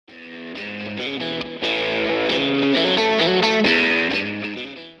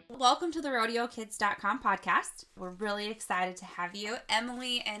Welcome to the RodeoKids.com podcast. We're really excited to have you.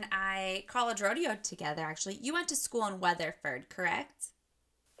 Emily and I college rodeoed together, actually. You went to school in Weatherford, correct?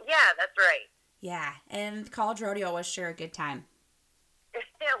 Yeah, that's right. Yeah, and college rodeo was sure a good time. It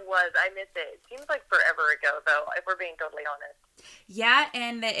was. I miss it. It seems like forever ago, though, if we're being totally honest. Yeah,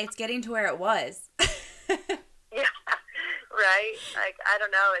 and it's getting to where it was. Yeah, right? Like, I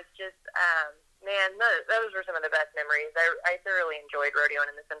don't know. It's just, man, those were some of the best memories. I thoroughly enjoyed rodeoing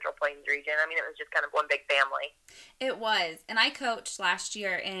in the Central Plains region. I mean, it was just kind of one big family. It was. And I coached last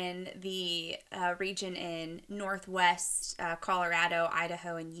year in the region in Northwest Colorado,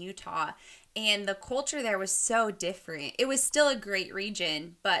 Idaho, and Utah. And the culture there was so different. It was still a great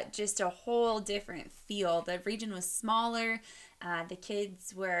region, but just a whole different feel. The region was smaller. The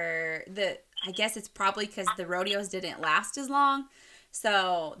kids were, I guess it's probably because the rodeos didn't last as long.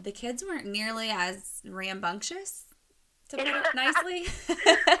 So the kids weren't nearly as rambunctious, to put it nicely.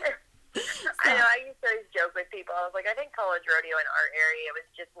 I know, I used to always joke with people. I was like, I think college rodeo in our area was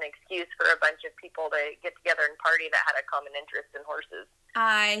just an excuse for a bunch of people to get together and party that had a common interest in horses.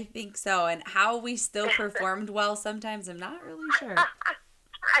 I think so. And how we still performed well sometimes, I'm not really sure.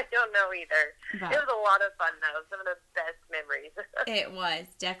 I don't know either. But it was a lot of fun, though. Some of the best memories. It was,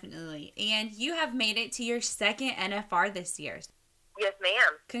 definitely. And you have made it to your second NFR this year. Yes,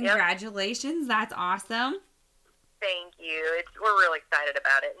 ma'am. Congratulations. Yep. That's awesome. Thank you. We're really excited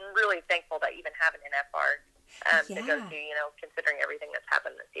about it and really thankful to even have an NFR to go to, considering everything that's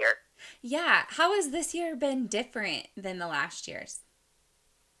happened this year. Yeah. How has this year been different than the last year's?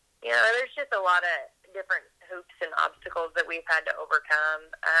 There's just a lot of different hoops and obstacles that we've had to overcome.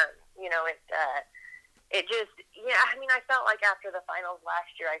 I felt like after the finals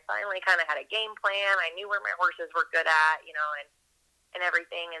last year, I finally kind of had a game plan. I knew where my horses were good at, and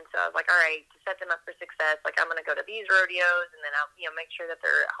everything. And so I was like, all right, to set them up for success, like I'm going to go to these rodeos and then I'll, make sure that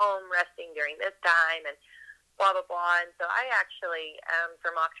they're at home resting during this time and blah, blah, blah. And so I actually,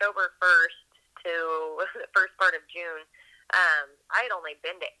 from October 1st to the first part of June, I had only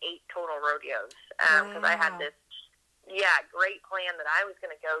been to 8 total rodeos because I had this, great plan that I was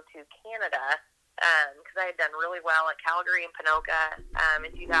going to go to Canada because I had done really well at Calgary and Ponoka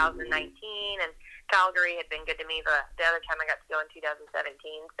in 2019, and Calgary had been good to me the other time I got to go in 2017.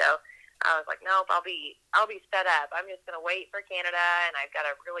 So I was like, nope, I'll be set up. I'm just going to wait for Canada, and I've got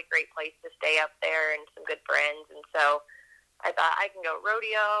a really great place to stay up there and some good friends. And so I thought I can go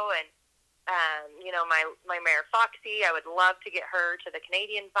rodeo, and my mare Foxy, I would love to get her to the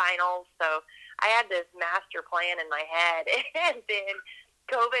Canadian finals. So I had this master plan in my head, and then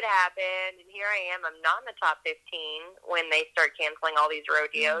COVID happened, and here I am. I'm not in the top 15 when they start canceling all these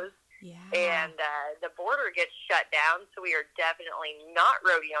rodeos. Yeah. And the border gets shut down, so we are definitely not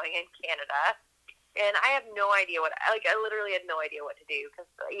rodeoing in Canada. And I have no idea I literally had no idea what to do because,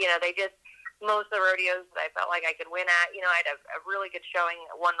 most of the rodeos that I felt like I could win at, I had a really good showing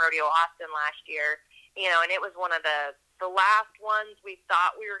at one rodeo, Austin, last year, and it was one of the last ones we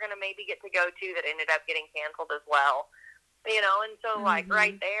thought we were going to maybe get to go to that ended up getting canceled as well, and so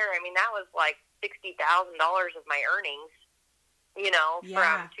right there, I mean, that was like $60,000 of my earnings,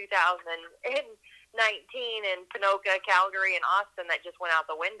 from 2019 in Ponoka, Calgary, and Austin that just went out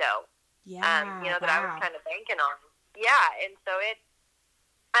the window. Yeah, that I was kind of banking on. Yeah, and so it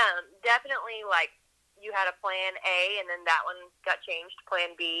definitely, you had a plan A, and then that one got changed to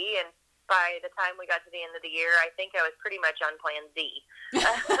plan B, and by the time we got to the end of the year, I think I was pretty much on plan Z.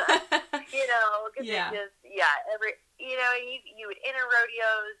 Because it just, you would enter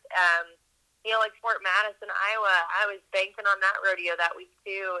rodeos, like Fort Madison, Iowa, I was banking on that rodeo that week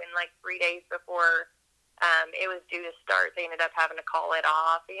too, and 3 days before it was due to start, they ended up having to call it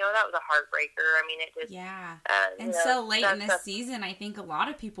off. That was a heartbreaker. I mean, it just... Yeah. And so late in the season, I think a lot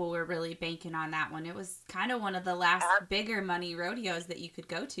of people were really banking on that one. It was kind of one of the last bigger money rodeos that you could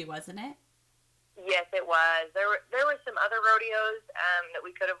go to, wasn't it? Yes, it was. There were some other rodeos that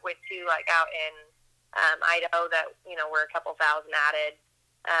we could have went to, out in Idaho that, were a couple thousand added.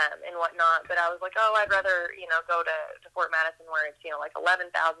 And whatnot, but I was like, I'd rather, go to Fort Madison where it's, 11,000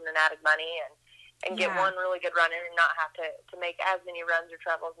 in added money and get one really good run in and not have to make as many runs or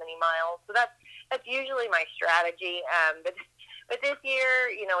travel as many miles. So that's usually my strategy. But this year,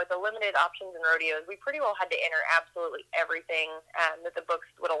 with the limited options in rodeos, we pretty well had to enter absolutely everything that the books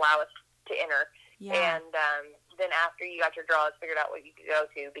would allow us to enter. Yeah. And then after you got your draws, figured out what you could go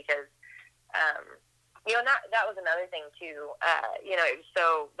to because that was another thing too.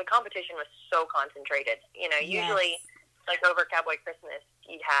 So the competition was so concentrated. Usually, over Cowboy Christmas,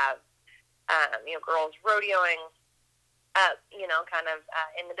 you'd have, girls rodeoing up, kind of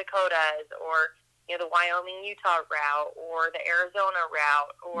in the Dakotas, or the Wyoming-Utah route, or the Arizona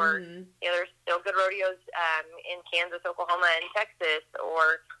route, or there's still good rodeos in Kansas, Oklahoma, and Texas,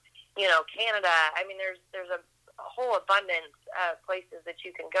 or Canada. I mean, there's a whole abundance of places that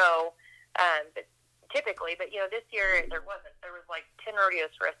you can go, but typically. But this year there wasn't. There was like 10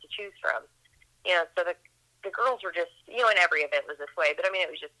 rodeos for us to choose from. So the girls were just, and every event was this way. But I mean,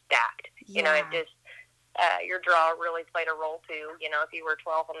 it was just stacked. Yeah. It just your draw really played a role too. If you were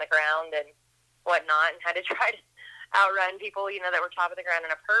 12 on the ground and whatnot, and had to try to outrun people, that were top of the ground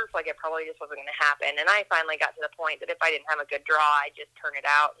in a perf, like it probably just wasn't going to happen. And I finally got to the point that if I didn't have a good draw, I'd just turn it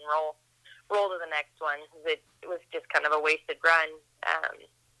out and roll to the next one. It was just kind of a wasted run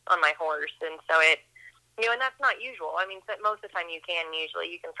on my horse. And so and that's not usual. I mean, most of the time you can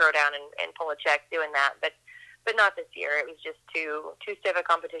throw down and pull a check doing that, but not this year. It was just too stiff a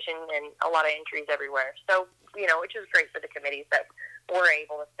competition and a lot of entries everywhere. So, which is great for the committees that were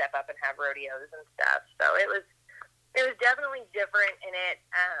able to step up and have rodeos and stuff. So it was definitely different in it.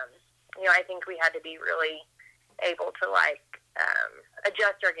 I think we had to be really able to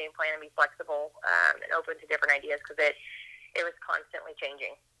adjust our game plan and be flexible and open to different ideas, because it was constantly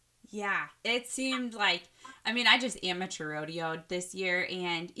changing. Yeah, it seemed like, I just amateur rodeoed this year,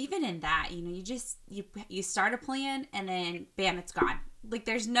 and even in that, you start a plan and then bam, it's gone. Like,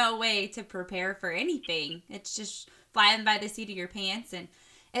 there's no way to prepare for anything. It's just flying by the seat of your pants. And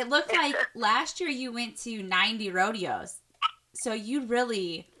it looked like last year you went to 90 rodeos. So you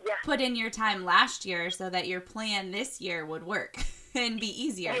really put in your time last year so that your plan this year would work and be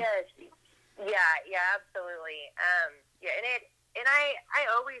easier. Yes. Yeah, absolutely. And I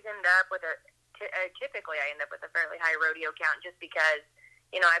always end up with typically I end up with a fairly high rodeo count, just because,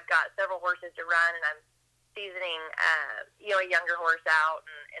 I've got several horses to run, and I'm seasoning, a younger horse out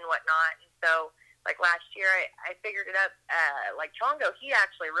and whatnot. And so, like last year, I figured it up. Like Chongo, he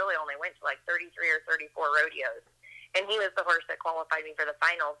actually really only went to like 33 or 34 rodeos, and he was the horse that qualified me for the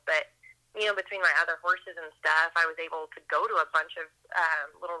finals. But between my other horses and stuff, I was able to go to a bunch of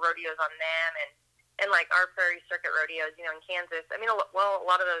little rodeos on them, and like our Prairie Circuit rodeos, in Kansas. I mean, a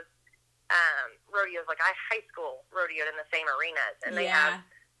lot of those rodeos, like I high school rodeoed in the same arenas, and they have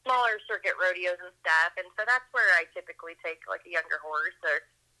smaller circuit rodeos and stuff. And so that's where I typically take like a younger horse or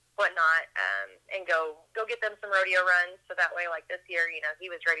whatnot, and go get them some rodeo runs. So that way, like this year, he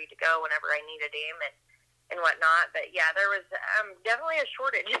was ready to go whenever I needed him and whatnot. But yeah, there was definitely a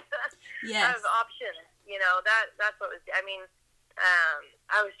shortage of options. That's what was.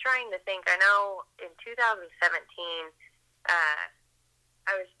 I was trying to think. I know in 2017,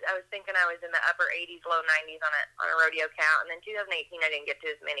 I was thinking I was in the upper 80s, low 90s on a rodeo count, and then 2018 I didn't get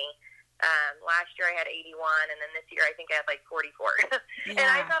to as many. Last year I had 81, and then this year I think I had like 44. Yeah. And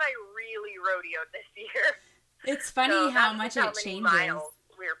I thought I really rodeoed this year. It's funny how much it changes. Miles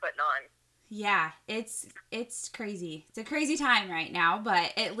we were putting on. Yeah, it's crazy. It's a crazy time right now,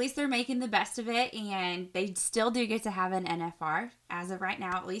 but at least they're making the best of it, and they still do get to have an NFR as of right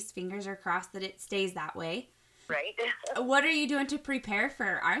now. At least fingers are crossed that it stays that way. Right. What are you doing to prepare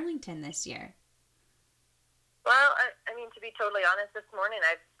for Arlington this year? Well, to be totally honest, this morning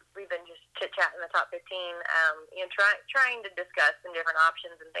we've been just chit-chatting the top 15, trying to discuss some different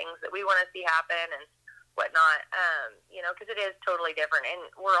options and things that we want to see happen and whatnot, because it is totally different, and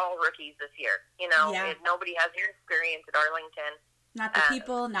we're all rookies this year. Nobody has any experience at Arlington. Not the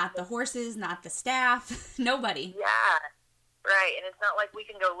people, not the horses, not the staff, nobody. Yeah, right. And it's not like we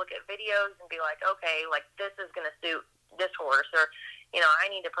can go look at videos and be like, okay, like this is going to suit this horse, or I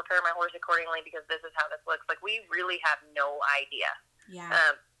need to prepare my horse accordingly because this is how this looks. Like, we really have no idea. Yeah.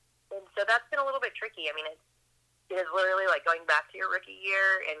 And so that's been a little bit tricky. I mean, it is literally like going back to your rookie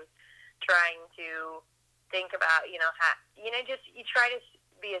year and trying to think about, you try to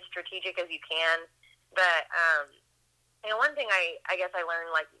be as strategic as you can. But, one thing I guess I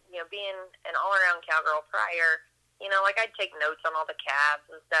learned, like, being an all-around cowgirl prior, like I'd take notes on all the calves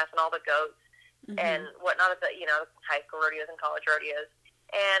and stuff and all the goats and whatnot at the, high school rodeos and college rodeos.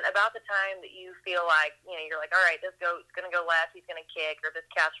 And about the time that you feel like, you're like, all right, this goat's going to go left, he's going to kick, or this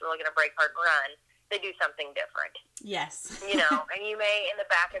calf's really going to break hard and run, they do something different. Yes. And you may, in the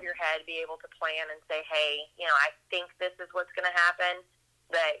back of your head, be able to plan and say, hey, I think this is what's going to happen,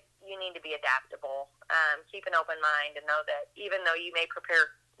 but you need to be adaptable. Keep an open mind and know that even though you may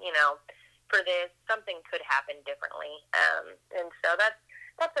prepare, for this, something could happen differently. And so that's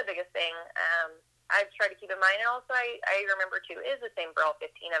the biggest thing. I've tried to keep in mind, and also I remember too, it is the same for all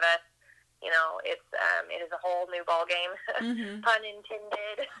 15 of us. It is a whole new ball game, pun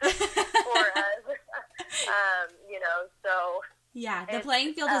intended, for us. So yeah, the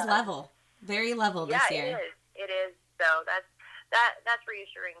playing field is level, very level this year. It is so that's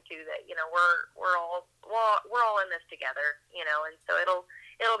reassuring too, that, you know, we're all in this together, you know, and so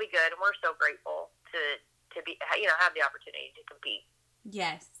it'll be good, and we're so grateful to be, you know, have the opportunity to compete.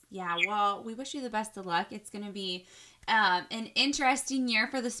 Yes. Yeah. Well, we wish you the best of luck. It's going to be an interesting year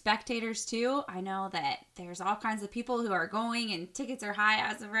for the spectators too. I know that there's all kinds of people who are going, and tickets are high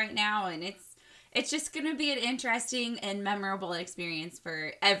as of right now, and it's just going to be an interesting and memorable experience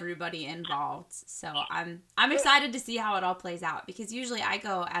for everybody involved. So I'm excited to see how it all plays out, because usually I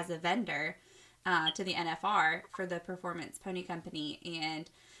go as a vendor to the NFR for the Performance Pony Company, and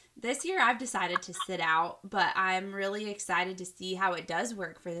this year I've decided to sit out, but I'm really excited to see how it does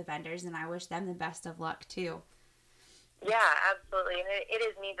work for the vendors, and I wish them the best of luck too. Yeah, absolutely. And it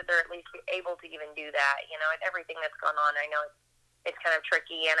is neat that they're at least able to even do that. You know, and everything that's gone on, I know it's kind of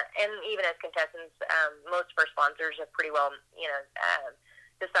tricky. And even as contestants, most of our sponsors have pretty well, you know,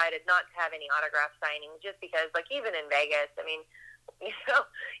 decided not to have any autograph signings, just because, like, even in Vegas, I mean, you know,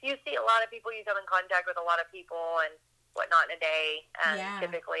 you see a lot of people, you come in contact with a lot of people and whatnot in a day,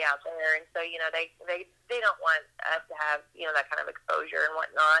 typically out there, and so, you know, they don't want us to have, you know, that kind of exposure and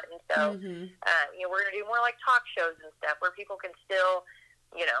whatnot, and so you know, we're going to do more like talk shows and stuff where people can still,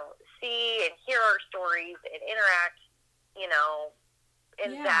 you know, see and hear our stories and interact, you know,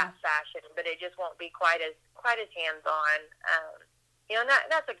 in that fashion, but it just won't be quite as hands-on, you know, and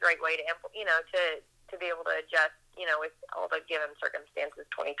that's a great way to, you know, to be able to adjust, you know, with all the given circumstances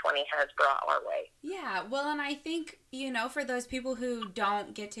 2020 has brought our way. Yeah, well, and I think, you know, for those people who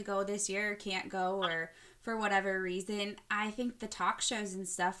don't get to go this year or can't go, or for whatever reason, I think the talk shows and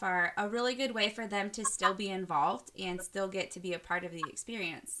stuff are a really good way for them to still be involved and still get to be a part of the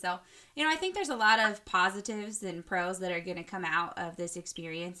experience. So, you know, I think there's a lot of positives and pros that are going to come out of this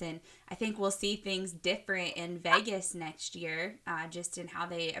experience, and I think we'll see things different in Vegas next year, just in how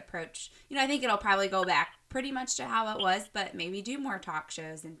they approach, you know, I think it'll probably go back pretty much to how it was, but maybe do more talk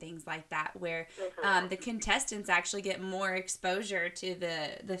shows and things like that, where the contestants actually get more exposure to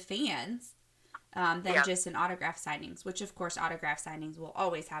the fans than just in autograph signings, which of course autograph signings will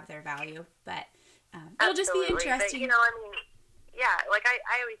always have their value, but it'll just be interesting. But, you know, I mean, yeah, like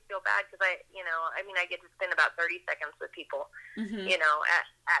I always feel bad because I get to spend about 30 seconds with people, you know,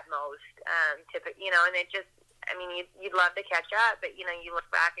 at most, you know, and it just, I mean, you'd love to catch up, but, you know, you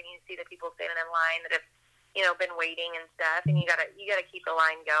look back and you see the people standing in line that have, you know, been waiting and stuff, and you gotta keep the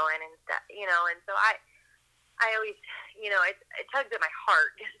line going and stuff, you know, and so I always, you know, it tugs at my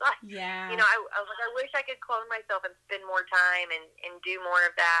heart. You know, I was like, I wish I could clone myself and spend more time and do more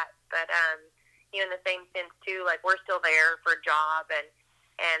of that. But, you know, in the same sense too, like, we're still there for a job,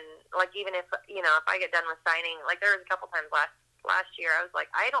 and like, even if, you know, if I get done with signing, like, there was a couple times last year, I was like,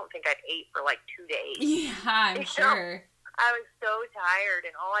 I don't think I've ate for like 2 days. Yeah, I'm sure. I was so tired,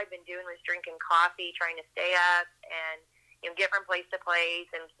 and all I've been doing was drinking coffee, trying to stay up and, you know, get from place to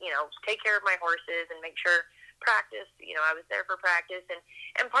place, and, you know, take care of my horses and make sure practice, you know, I was there for practice,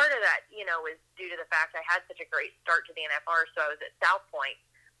 and part of that, you know, was due to the fact I had such a great start to the NFR. So I was at South Point,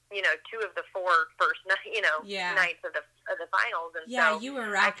 you know, 2 of the 4 first nights of the finals, and so you were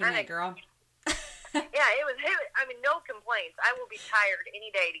rocking it, girl. Yeah, it was. I mean, no complaints. I will be tired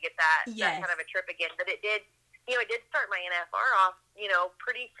any day to get that kind of a trip again. But it did, you know, it did start my NFR off, you know,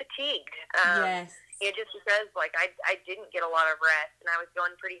 pretty fatigued. Yes. You know, just because, like, I didn't get a lot of rest, and I was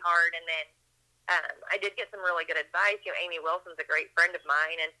going pretty hard, and then I did get some really good advice. You know, Amy Wilson's a great friend of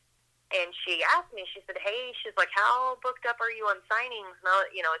mine, and she asked me, she said, hey, she's like, how booked up are you on signings? And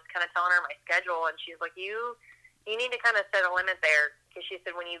you know, it's kind of telling her my schedule, and she's like, you need to kind of set a limit there, because she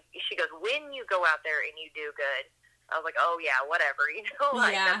said, when you go out there and you do good, I was like, oh yeah, whatever, you know,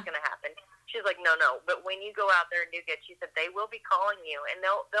 like, that's gonna happen. She's like, no, but when you go out there and do good, she said, they will be calling you, and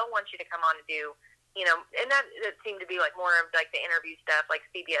they'll want you to come on and do, you know, and that seemed to be like more of like the interview stuff, like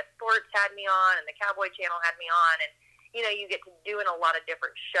CBS Sports had me on, and the Cowboy Channel had me on, and, you know, you get to do in a lot of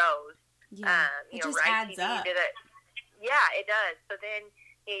different shows. Yeah, you it know, just Right adds TV up. did it. Yeah, it does. So then,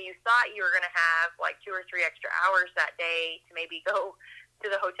 you know, you thought you were going to have like 2 or 3 extra hours that day to maybe go to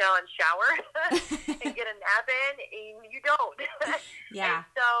the hotel and shower and get a nap in, and you don't. Yeah.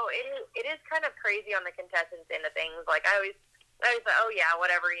 And so it is kind of crazy on the contestants' end of things. Like, I always thought, oh yeah,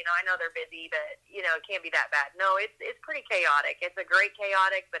 whatever, you know, I know they're busy, but, you know, it can't be that bad. No, it's pretty chaotic. It's a great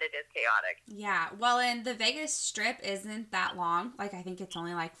chaotic, but it is chaotic. Yeah, well, and the Vegas Strip isn't that long. Like, I think it's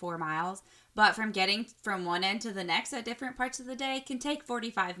only like 4 miles. But from getting from one end to the next at different parts of the day can take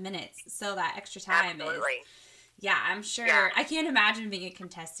 45 minutes. So that extra time Absolutely. Yeah, I'm sure. Yeah. I can't imagine being a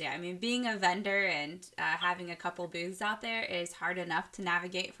contestant. I mean, being a vendor and having a couple booths out there is hard enough to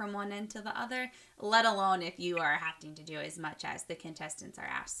navigate from one end to the other, let alone if you are having to do as much as the contestants are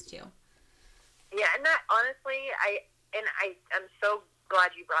asked to. Yeah, and that honestly, I'm so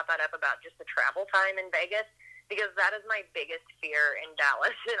glad you brought that up about just the travel time in Vegas, because that is my biggest fear in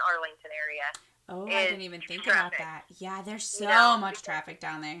Dallas and Arlington area Oh, I is didn't even think about traffic. that. Yeah, there's You so know, much because traffic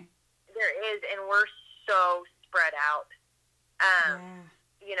down there. there is, and we're so spread out. Um, Yeah.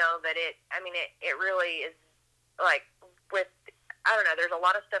 that it really is like with, I don't know, there's a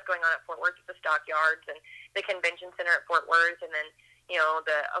lot of stuff going on at Fort Worth with the stockyards and the convention center at Fort Worth, and then,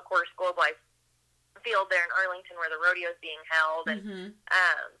 of course, Globe Life Field there in Arlington where the rodeo is being held, and, Mm-hmm.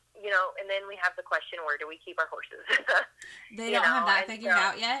 and then we have the question, where do we keep our horses? They don't have that and figured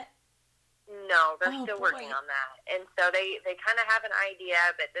out yet? no, they're Oh, still boy. working on that, and so they kind of have an idea,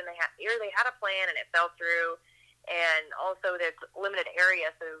 but then they had a plan and it fell through, and also there's limited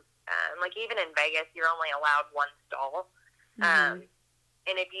area, so like even in Vegas, you're only allowed one stall, Mm-hmm.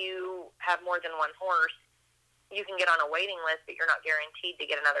 and if you have more than one horse, you can get on a waiting list, but you're not guaranteed to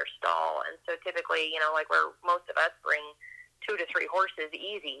get another stall, and so typically, like where most of us bring 2 to 3 horses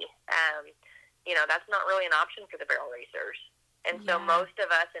easy, that's not really an option for the barrel racers. And so Yeah. most of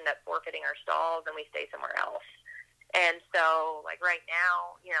us end up forfeiting our stalls and we stay somewhere else. And so, like right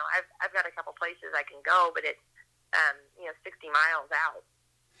now, I've got a couple places I can go, but it's 60 miles out.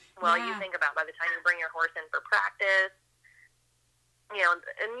 Well, you Yeah. think about by the time you bring your horse in for practice,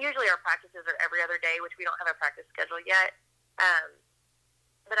 and usually our practices are every other day, which we don't have a practice schedule yet.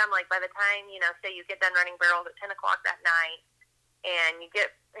 But I'm like, by the time, say you get done running barrels at 10 o'clock that night, and you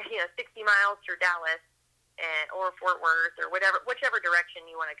get 60 miles through Dallas or Fort Worth or whichever direction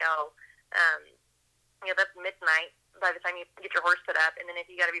you want to go, that's midnight by the time you get your horse put up, and then if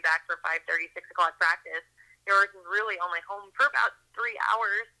you got to be back for 5:30, 6 o'clock practice, your horse is really only home for about 3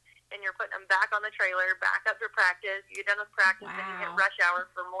 hours, and you're putting them back on the trailer, back up for practice. You get done with practice, and you hit Wow. rush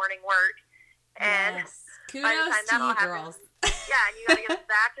hour for morning work, and Yes. by the Kudos time to that all you happens, girls. yeah, and you got to get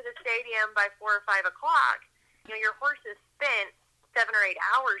back to the stadium by 4 or 5 o'clock. Your horse has spent 7 or 8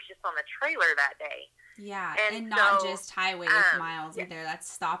 hours just on the trailer that day. Yeah, And and not so, just highway miles yeah. either. That's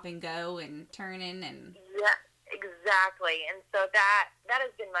stop and go and turning and Yeah, exactly. And so that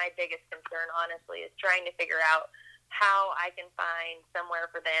has been my biggest concern, honestly, is trying to figure out how I can find somewhere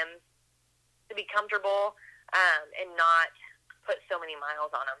for them to be comfortable and not put so many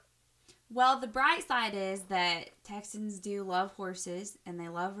miles on them. well, the bright side is that Texans do love horses and they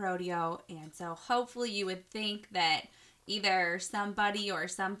love rodeo, and so hopefully you would think that either somebody or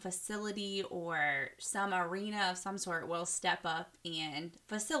some facility or some arena of some sort will step up and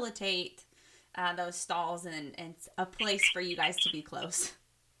facilitate those stalls and a place for you guys to be close.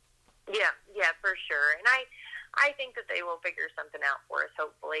 Yeah, for sure. And I think that they will figure something out for us,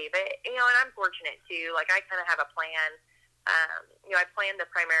 hopefully. But, and I'm fortunate, too. Like, I kind of have a plan. I plan to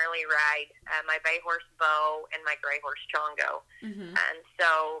primarily ride my bay horse Bo and my gray horse Chongo. Mm-hmm. And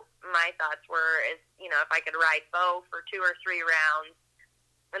so my thoughts were, if I could ride Bo for 2 or 3 rounds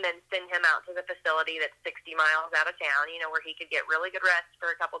and then send him out to the facility that's 60 miles out of town, where he could get really good rest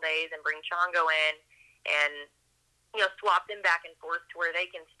for a couple days, and bring Chongo in and, swap them back and forth to where they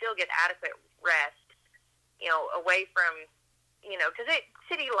can still get adequate rest, away from, because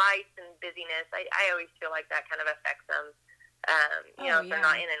city lights and busyness, I always feel like that kind of affects them. If they're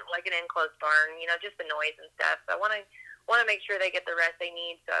not in an enclosed barn, just the noise and stuff. So I want to make sure they get the rest they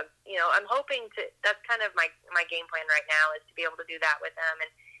need. So, I'm hoping to, that's kind of my game plan right now, is to be able to do that with them.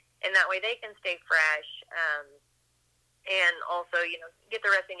 And that way they can stay fresh. And also, get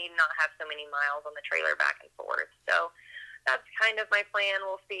the rest they need and not have so many miles on the trailer back and forth. So that's kind of my plan.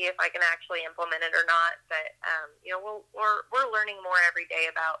 We'll see if I can actually implement it or not. But, we're learning more every day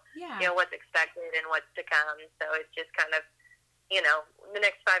about, what's expected and what's to come. So it's just kind of, the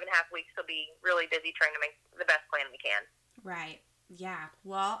next 5.5 weeks will be really busy trying to make the best plan we can. Right. Yeah.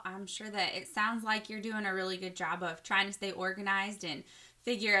 Well, I'm sure that it sounds like you're doing a really good job of trying to stay organized and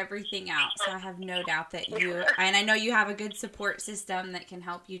figure everything out. So I have no doubt that and I know you have a good support system that can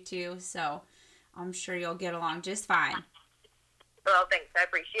help you too. So I'm sure you'll get along just fine. Well, thanks. I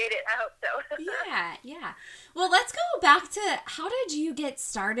appreciate it. I hope so. Yeah. Well, let's go back to, how did you get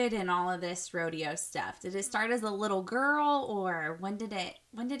started in all of this rodeo stuff? Did it start as a little girl, or when did it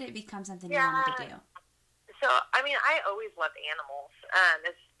become something you wanted to do? So, I always loved animals.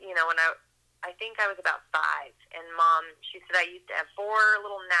 When I think I was about 5, and Mom, she said I used to have 4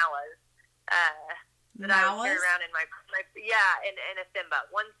 little Nalas that I would carry around in my and a Simba,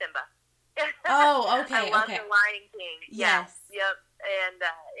 one Simba. Oh, okay, I love the Lion King. Yes. Yep. And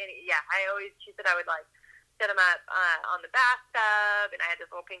she said I would set them up on the bathtub, and I had this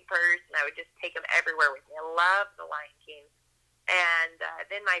little pink purse, and I would just take them everywhere with me. I love the Lion King. And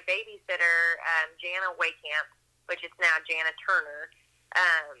then my babysitter, Jana Waycamp, which is now Jana Turner,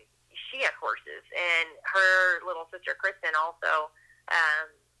 she had horses, and her little sister Kristen also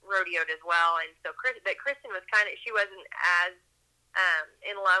rodeoed as well. And so Kristen was she wasn't as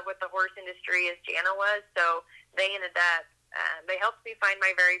in love with the horse industry as Jana was. So they ended up they helped me find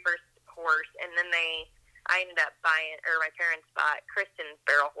my very first horse, and then I ended up my parents bought Kristen's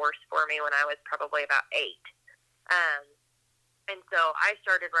barrel horse for me when I was probably about 8. And so I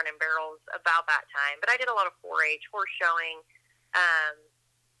started running barrels about that time. But I did a lot of 4-H, horse showing,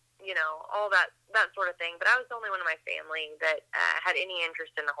 all that sort of thing. But I was the only one in my family that had any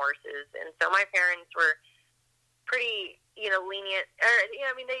interest in the horses. And so my parents were pretty, lenient.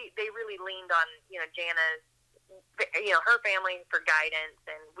 They really leaned on, Jana's, her family for guidance.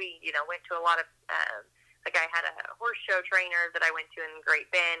 And we, went to a lot of, I had a horse show trainer that I went to in Great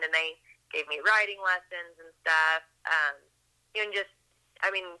Bend, and they gave me riding lessons and stuff.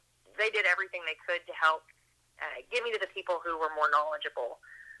 They did everything they could to help get me to the people who were more knowledgeable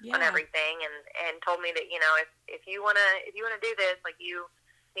on everything, and told me that if you wanna do this, like, you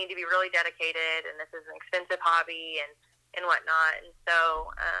need to be really dedicated, and this is an expensive hobby and whatnot. And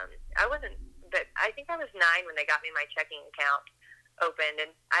so I think I was 9 when they got me my checking account opened, and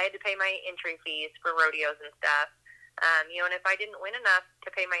I had to pay my entry fees for rodeos and stuff. And if I didn't win enough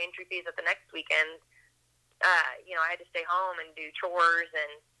to pay my entry fees at the next weekend, I had to stay home and do chores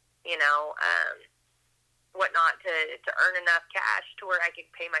and, whatnot to earn enough cash to where I could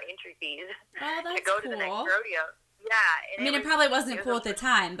pay my entry fees to go to the next rodeo. Yeah. And it probably wasn't cool at the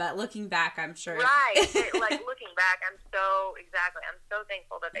time, but looking back, I'm sure. Right. Looking back, I'm so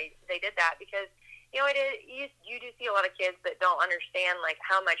thankful that they did that, because, you do see a lot of kids that don't understand, like,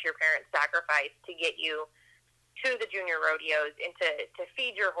 how much your parents sacrifice to get you to the junior rodeos, and to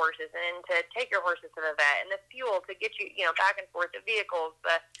feed your horses, and to take your horses to the vet, and the fuel to get you, back and forth, the vehicles,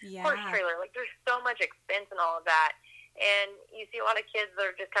 the horse trailer. Like, there's so much expense in all of that. And you see a lot of kids that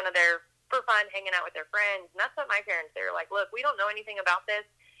are just kind of there for fun, hanging out with their friends. And that's what my parents, they were like, look, we don't know anything about this,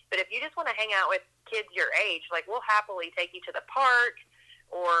 but if you just want to hang out with kids your age, like, we'll happily take you to the park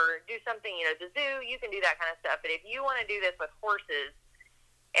or do something, the zoo, you can do that kind of stuff. But if you want to do this with horses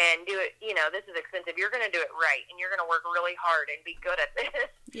and do it, this is expensive, you're going to do it right, and you're going to work really hard and be good at this.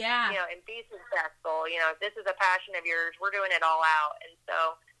 Yeah. And be successful. If this is a passion of yours, we're doing it all out. And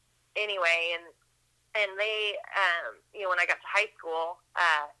so anyway, and they, when I got to high school,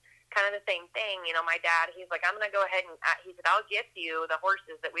 kind of the same thing. My dad, he's like, I'm going to go ahead and, he said, I'll gift you the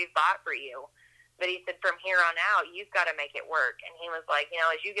horses that we've bought for you. But he said, from here on out, you've got to make it work. And he was like,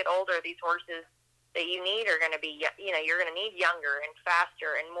 as you get older, these horses that you need are going to be, you're going to need younger and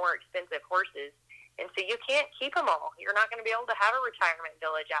faster and more expensive horses. And so you can't keep them all. You're not going to be able to have a retirement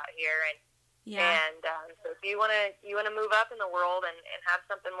village out here. So if you want to move up in the world and have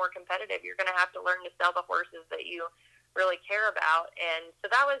something more competitive, you're going to have to learn to sell the horses that you really care about. And so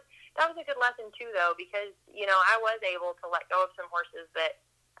that was a good lesson too, though, because, I was able to let go of some horses that,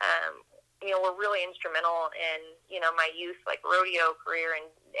 were really instrumental in, my youth, like, rodeo career and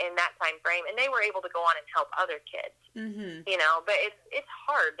in that time frame. And they were able to go on and help other kids, but it's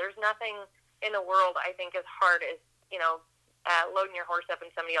hard. There's nothing in the world, I think, as hard as, loading your horse up in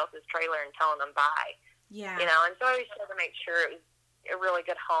somebody else's trailer and telling them bye. Yeah. And so I always tried to make sure it was a really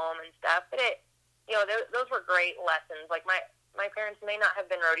good home and stuff. But those were great lessons. Like, my parents may not have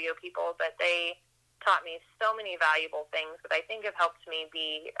been rodeo people, but they taught me so many valuable things that I think have helped me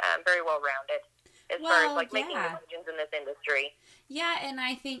be very well-rounded as far as, like, making decisions in this industry. Yeah, and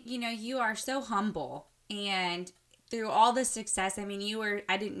I think, you are so humble, and through all the success, I mean,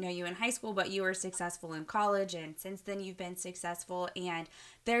 I didn't know you in high school, but you were successful in college, and since then you've been successful, and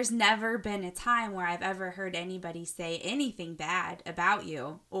there's never been a time where I've ever heard anybody say anything bad about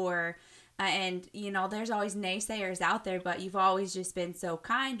you, or and, there's always naysayers out there, but you've always just been so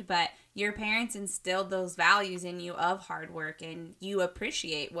kind. But your parents instilled those values in you of hard work, and you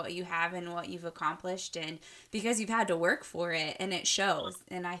appreciate what you have and what you've accomplished, and because you've had to work for it, and it shows.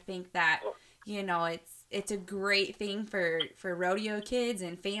 And I think that, it's a great thing for rodeo kids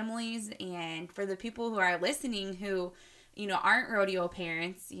and families, and for the people who are listening who, aren't rodeo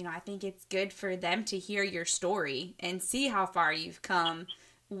parents. I think it's good for them to hear your story and see how far you've come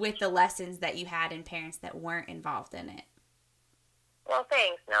with the lessons that you had in parents that weren't involved in it. Well,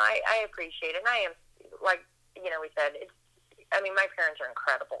 thanks. No, I appreciate it. And I am, like, we said, my parents are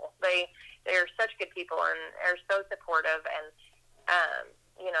incredible. They're such good people and are so supportive, and,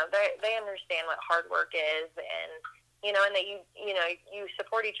 they understand what hard work is, and, and that you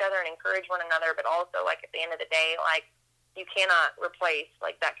support each other and encourage one another, but also, like, at the end of the day, like, you cannot replace,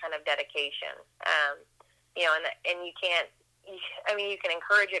 like, that kind of dedication. And you can't, you can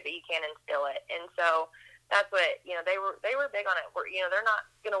encourage it, but you can't instill it. And so that's what, they were big on it. They're not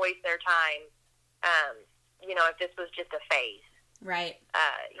going to waste their time, if this was just a phase. Right.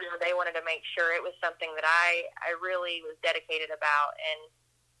 They wanted to make sure it was something that I really was dedicated about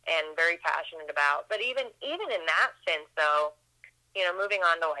and very passionate about. But even in that sense, though, moving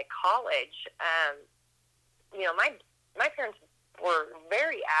on to like college, my parents were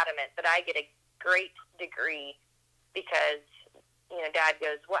very adamant that I get a great degree because, Dad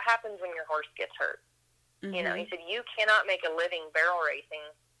goes, what happens when your horse gets hurt? Mm-hmm. He said, you cannot make a living barrel racing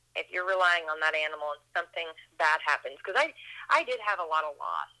if you're relying on that animal and something bad happens. Because I did have a lot of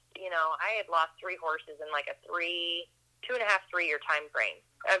loss. I had lost 3 horses in like a 2.5, 3-year time frame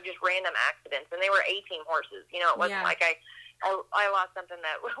of just random accidents, and they were 18 horses. It wasn't like I lost something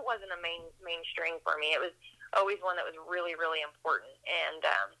that wasn't a main string for me. It was always one that was really, really important. And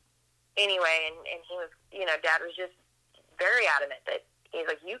anyway, and he was, Dad was just very adamant that he's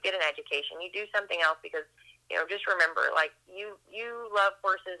like, you get an education, you do something else, because just remember, like, you love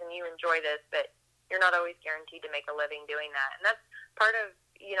horses and you enjoy this, but you're not always guaranteed to make a living doing that. And that's part of,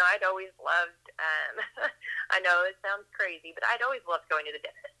 I'd always loved, I know it sounds crazy, but I'd always loved going to the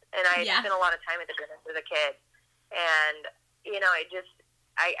dentist. And I spent a lot of time at the dentist as a kid. And, it just,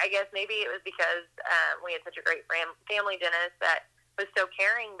 I guess maybe it was because we had such a great family dentist that was so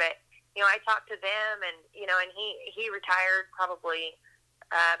caring. But, I talked to them, and, and he retired probably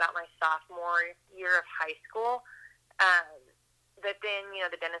about my sophomore year of high school. But then,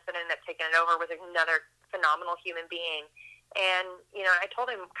 the dentist that ended up taking it over was another phenomenal human being. And, I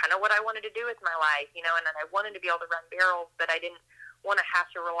told him kind of what I wanted to do with my life, and then I wanted to be able to run barrels, but I didn't want to have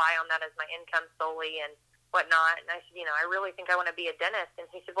to rely on that as my income solely and whatnot. And I said, I really think I want to be a dentist. And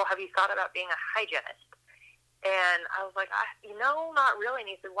he said, well, have you thought about being a hygienist? And I was like, not really. And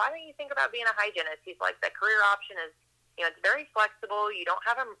he said, why don't you think about being a hygienist? He's like, the career option is, it's very flexible. You don't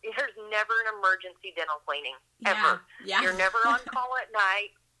have there's never an emergency dental cleaning, ever. Yeah. You're never on call at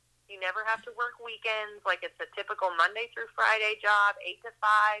night. You never have to work weekends. Like, it's a typical Monday through Friday job, 8 to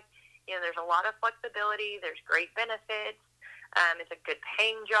 5. There's a lot of flexibility. There's great benefits. It's a good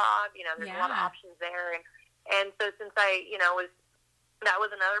paying job. There's a lot of options there. And so since I, that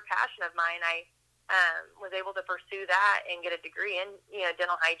was another passion of mine, I was able to pursue that and get a degree in,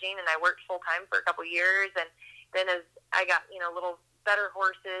 dental hygiene. And I worked full time for a couple years. And then as I got, little better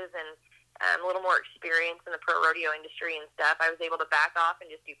horses and a little more experience in the pro rodeo industry and stuff, I was able to back off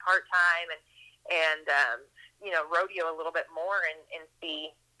and just do part-time and rodeo a little bit more and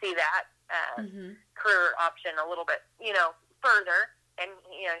see that career option a little bit, further. And,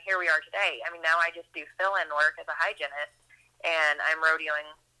 here we are today. I mean, now I just do fill-in work as a hygienist, and I'm rodeoing,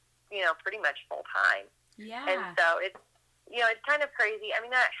 pretty much full-time. Yeah. And so it's kind of crazy. I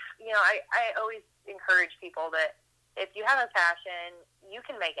mean, I always encourage people that if you have a passion, you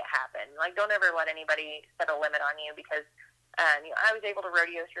can make it happen. Like, don't ever let anybody set a limit on you, because I was able to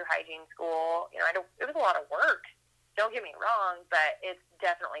rodeo through hygiene school. It was a lot of work. Don't get me wrong, but it's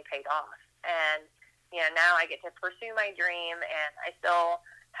definitely paid off. And now I get to pursue my dream, and I still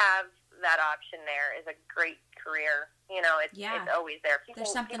have that option there. Is a great career. It's always there.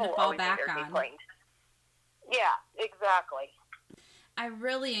 There's something to fall back on. Yeah, exactly. I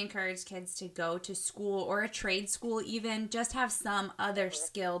really encourage kids to go to school, or a trade school even, just have some other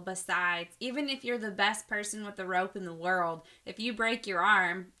skill besides. Even if you're the best person with the rope in the world, if you break your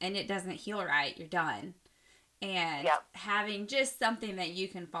arm and it doesn't heal right, you're done. And having just something that you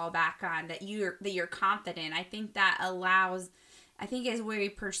can fall back on, that you're confident, I think that allows, I think as we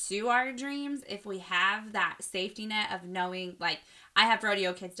pursue our dreams, if we have that safety net of knowing, like, I have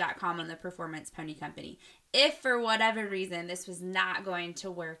RodeoKids.com on the Performance Pony Company. If for whatever reason this was not going to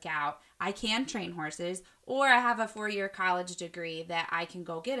work out, I can train horses, or I have a 4-year college degree that I can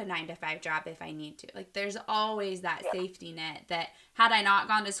go get a 9-to-5 job if I need to. Like, there's always that safety net that had I not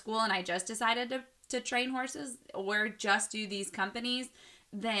gone to school and I just decided to train horses or just do these companies,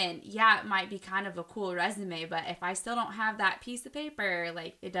 then it might be kind of a cool resume. But if I still don't have that piece of paper,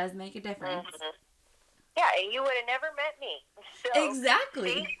 like, it does make a difference. Mm-hmm. Yeah, and you would have never met me. So,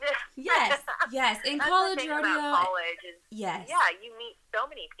 exactly. Yes. In college rodeo. About college is, yes. Yeah, you meet so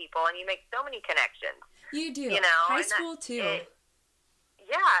many people and you make so many connections. You do. High school too. I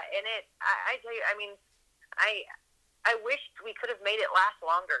tell you, I mean, I wish we could have made it last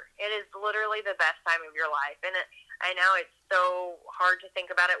longer. It is literally the best time of your life, and I know it's so hard to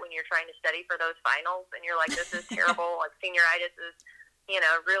think about it when you're trying to study for those finals, and you're like, this is terrible. Like, senioritis is,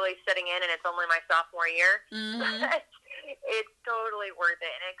 really setting in, and it's only my sophomore year. Mm-hmm. But it's totally worth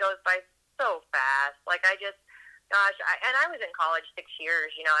it, and it goes by so fast. Like, Gosh, I was in college 6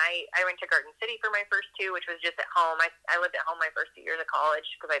 years. You know, I went to Garden City for my first 2, which was just at home. I lived at home my first 2 years of college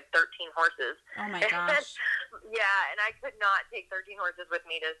because I had 13 horses. Oh, my gosh. Yeah, and I could not take 13 horses with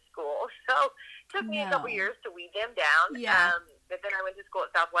me to school. So it took me a couple years to weed them down. Yeah. But then I went to school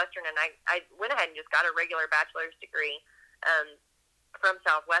at Southwestern, and I went ahead and just got a regular bachelor's degree from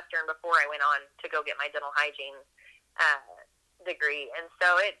Southwestern before I went on to go get my dental hygiene degree. And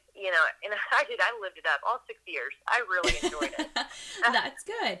so and I lived it up all 6 years. I really enjoyed it. That's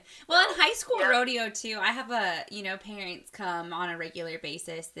good. Well, in high school rodeo too, I have parents come on a regular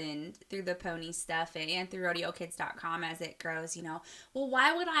basis and through the pony stuff and through rodeokids.com as it grows, well,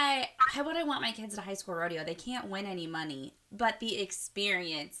 why would I want my kids to high school rodeo? They can't win any money, but the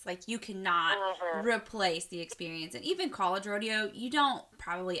experience, like, you cannot replace the experience. And even college rodeo, you don't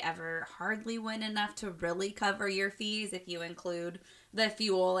probably ever hardly win enough to really cover your fees if you include the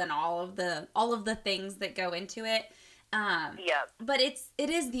fuel and all of the things that go into it. But it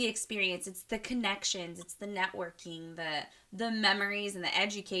is the experience, it's the connections, it's the networking, the memories and the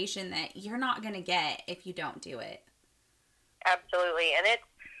education that you're not going to get if you don't do it. Absolutely. And it's,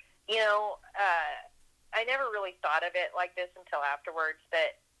 I never really thought of it like this until afterwards,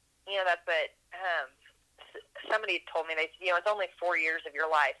 but, that's what somebody told me. They said, it's only 4 years of your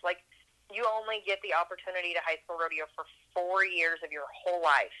life. Like, you only get the opportunity to high school rodeo for 4 years of your whole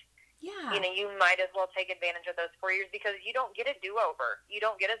life. Yeah. You might as well take advantage of those 4 years because you don't get a do-over. You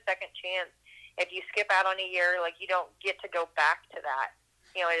don't get a second chance. If you skip out on a year, like, you don't get to go back to that.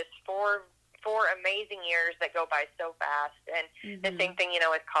 It's four amazing years that go by so fast. And the same thing,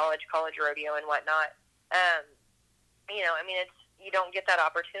 with college rodeo and whatnot. It's, you don't get that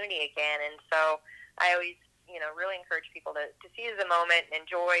opportunity again. And so I always, really encourage people to seize the moment and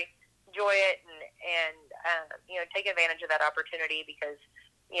enjoy it and take advantage of that opportunity because,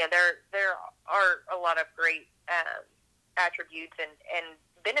 there are a lot of great attributes and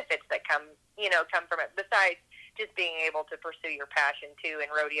benefits that come from it besides just being able to pursue your passion too in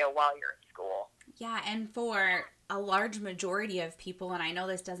rodeo while you're in school. Yeah, and for a large majority of people, and I know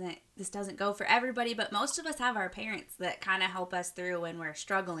this doesn't go for everybody, but most of us have our parents that kind of help us through when we're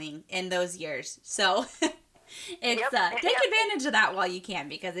struggling in those years. So it's take advantage of that while you can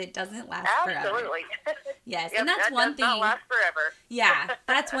because it doesn't last forever. Absolutely. Yes, and that's one thing. Not last forever. Yeah,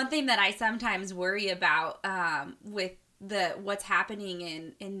 that's one thing that I sometimes worry about with what's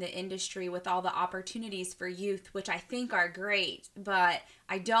happening in the industry with all the opportunities for youth, which I think are great, but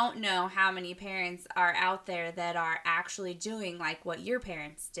I don't know how many parents are out there that are actually doing like what your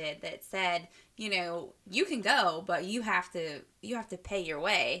parents did that said, you can go, but you have to pay your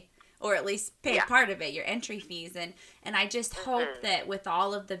way. Or at least pay part of it, your entry fees. And I just hope that with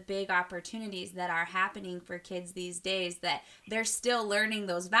all of the big opportunities that are happening for kids these days, that they're still learning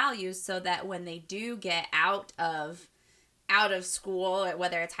those values so that when they do get out of school,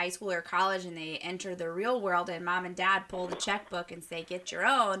 whether it's high school or college, and they enter the real world and mom and dad pull the checkbook and say, get your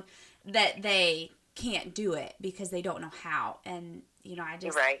own, that they can't do it because they don't know how. And,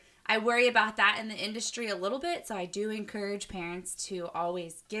 I worry about that in the industry a little bit, so I do encourage parents to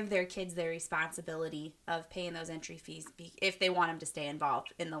always give their kids their responsibility of paying those entry fees if they want them to stay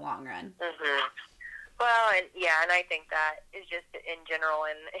involved in the long run. Well, and I think that is just in general,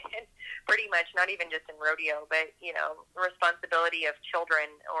 and pretty much not even just in rodeo, but, responsibility of children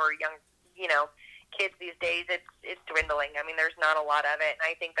or young, kids these days, it's dwindling. I mean, there's not a lot of it, and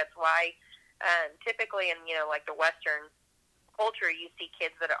I think that's why typically in, like the Western culture, you see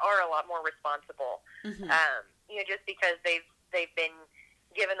kids that are a lot more responsible, just because they've been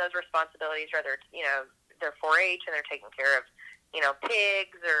given those responsibilities, whether it's, they're 4-H and they're taking care of,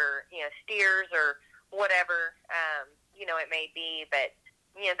 pigs or, steers or whatever, it may be, but,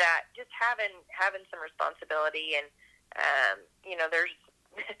 that just having some responsibility and,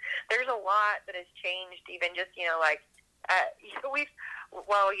 there's a lot that has changed even just,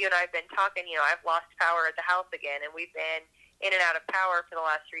 while you and I have been talking, I've lost power at the house again, and we've been in and out of power for the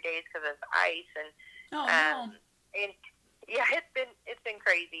last 3 days because of ice and and it's been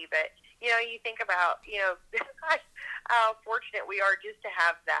crazy. But you think about how fortunate we are just to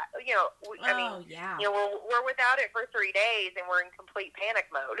have that. We're without it for 3 days and we're in complete panic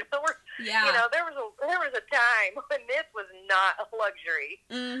mode. There was a time when this was not a luxury.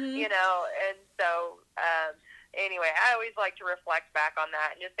 And so anyway, I always like to reflect back on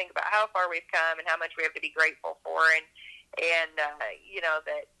that and just think about how far we've come and how much we have to be grateful for and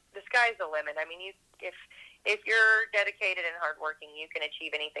that the sky's the limit. I mean, if you're dedicated and hardworking, you can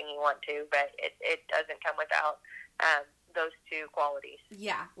achieve anything you want to, but it doesn't come without those two qualities.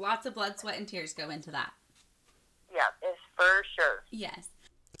 Yeah, lots of blood, sweat, and tears go into that. Yeah, it's for sure. Yes.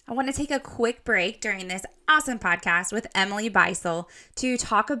 I want to take a quick break during this awesome podcast with Emily Beisel to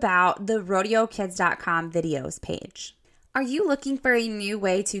talk about the RodeoKids.com videos page. Are you looking for a new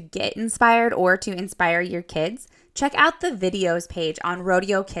way to get inspired or to inspire your kids? Check out the videos page on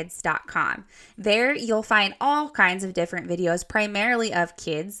RodeoKids.com. There you'll find all kinds of different videos, primarily of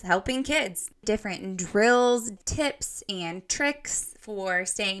kids helping kids. Different drills, tips, and tricks for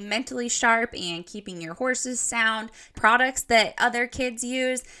staying mentally sharp and keeping your horses sound, products that other kids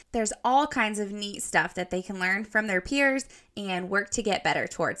use. There's all kinds of neat stuff that they can learn from their peers and work to get better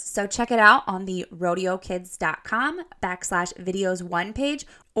towards. So check it out on the RodeoKids.com/videos1 page,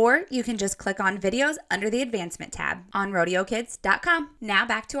 or you can just click on videos under the advancement tab on RodeoKids.com. Now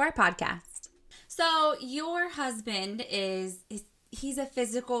back to our podcast. So your husband he's a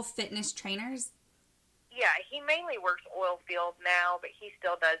physical fitness trainer? Yeah, he mainly works oil field now, but he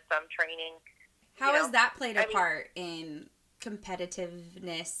still does some training. How has that played a part in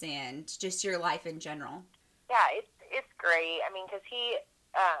competitiveness and just your life in general? Yeah, it's great. I mean, because he,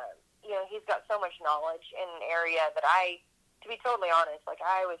 he's got so much knowledge in an area that to be totally honest, like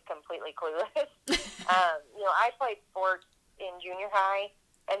I was completely clueless. I played sports in junior high,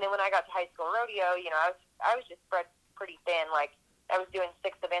 and then when I got to high school rodeo, I was just spread pretty thin. Like I was doing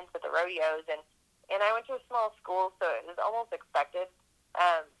 6 events at the rodeos, and I went to a small school, so it was almost expected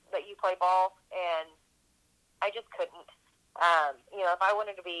that you play ball, and I just couldn't. If I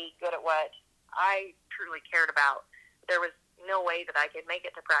wanted to be good at what I truly cared about, there was no way that I could make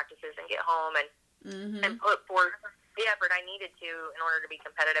it to practices and get home and put forth the effort I needed to in order to be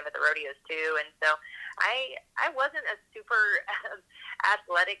competitive at the rodeos too. And so I wasn't a super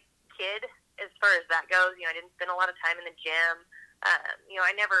athletic kid as far as that goes. I didn't spend a lot of time in the gym.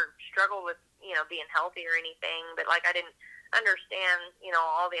 I never struggled with being healthy or anything, but like I didn't understand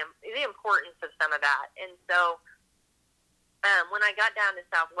all the importance of some of that. And so when I got down to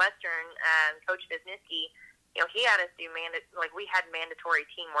Southwestern, Coach Wisniewski, he had us do we had mandatory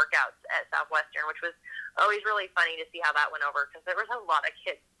team workouts at Southwestern, which was always really funny to see how that went over, because there was a lot of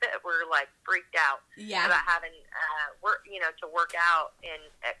kids that were like freaked out about having to work out in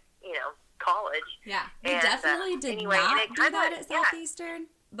college. Yeah, we definitely did not do that at Southeastern.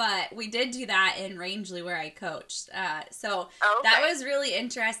 But we did do that in Rangeley where I coached. So that was really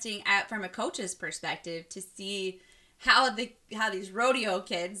interesting from a coach's perspective to see how these rodeo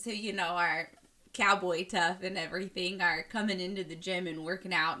kids who, are cowboy tough and everything are coming into the gym and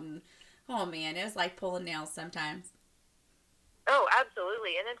working out. And, oh, man, it was like pulling nails sometimes. Oh,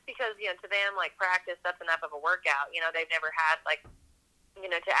 absolutely. And it's because, to them, like, practice, that's enough of a workout. They've never had, like,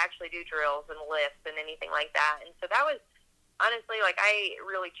 to actually do drills and lifts and anything like that. And so that was, honestly, like, I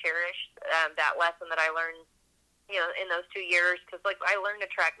really cherished that lesson that I learned, in those 2 years, because, like, I learned to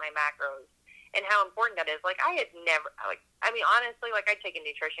track my macros and how important that is. Like, I had never, honestly, like, I'd taken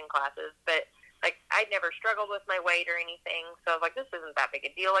nutrition classes, but, like, I'd never struggled with my weight or anything, so I was like, this isn't that big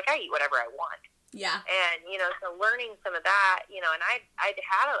a deal. Like, I eat whatever I want. Yeah. And, so learning some of that, and I'd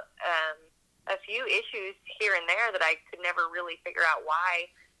had a few issues here and there that I could never really figure out why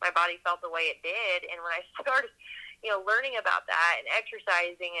my body felt the way it did. And when I started, learning about that and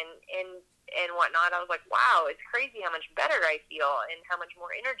exercising and whatnot, I was like, wow, it's crazy how much better I feel and how much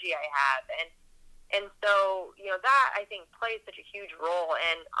more energy I have. And so, that I think plays such a huge role.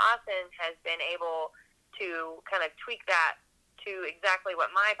 And Austin has been able to kind of tweak that to exactly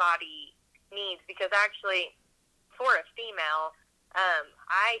what my body needs, because actually for a female,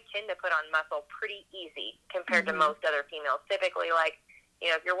 I tend to put on muscle pretty easy compared to most other females. Typically, like,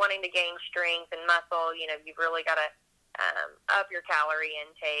 if you're wanting to gain strength and muscle, you've really got to up your calorie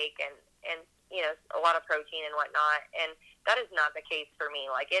intake and a lot of protein and whatnot. And that is not the case for me.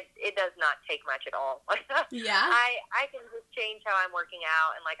 Like, it does not take much at all. Yeah. I can just change how I'm working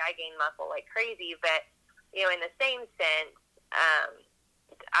out, and, like, I gain muscle like crazy. But, in the same sense,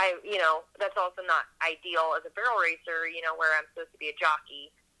 that's also not ideal as a barrel racer, where I'm supposed to be a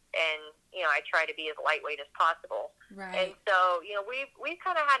jockey. And, I try to be as lightweight as possible. Right. And so, we've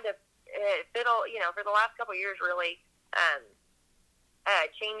kind of had to fiddle, for the last couple of years, really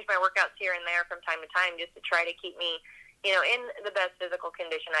change my workouts here and there from time to time, just to try to keep me, in the best physical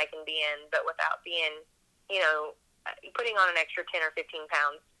condition I can be in, but without being, putting on an extra 10 or 15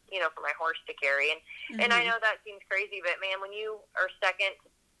 pounds, for my horse to carry. And I know that seems crazy, but man, when you are second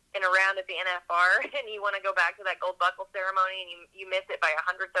in a round at the NFR and you want to go back to that gold buckle ceremony and you miss it by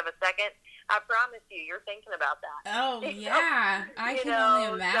 100th of a second, I promise you're thinking about that. Oh, yeah. I can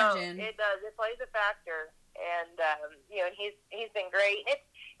only imagine. So it does. It plays a factor. And, and he's been great. It's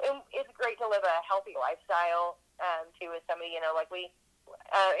great to live a healthy lifestyle, too, with somebody, like we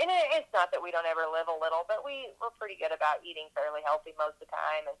and it's not that we don't ever live a little, but we're pretty good about eating fairly healthy most of the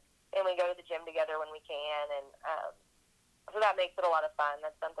time, and we go to the gym together when we can, and so that makes it a lot of fun.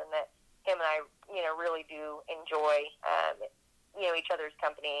 That's something that him and I, really do enjoy, each other's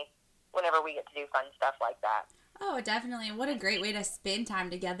company whenever we get to do fun stuff like that. Oh, definitely. What a great way to spend time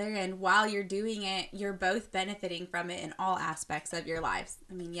together. And while you're doing it, you're both benefiting from it in all aspects of your lives.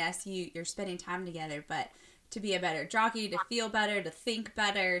 I mean, yes, you're spending time together, but to be a better jockey, to feel better, to think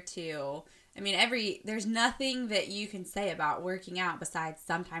better, there's nothing that you can say about working out besides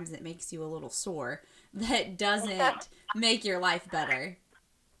sometimes it makes you a little sore that doesn't make your life better.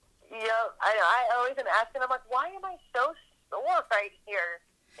 Yep, I know. I always am asking, I'm like, why am I so sore right here?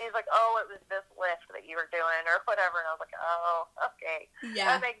 And he's like, oh, it was this lift that you were doing or whatever. And I was like, oh, okay.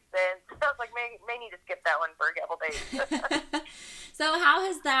 Yeah. That makes sense. I was like, may need to skip that one for a couple days. So how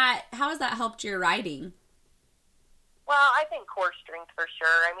has that helped your riding? Well, I think core strength for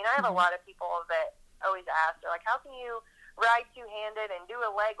sure. I mean, I have a lot of people that always ask, they're like, how can you ride two-handed and do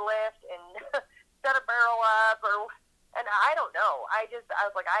a leg lift and set a barrel up? And I don't know. I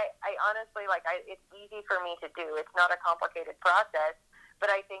was like, I honestly, it's easy for me to do. It's not a complicated process. But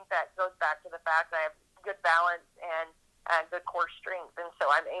I think that goes back to the fact that I have good balance and good core strength. And so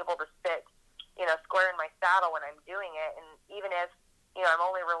I'm able to sit, square in my saddle when I'm doing it. And even if, I'm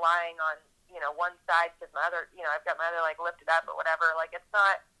only relying on, one side because my other, I've got my other leg lifted up or whatever, it's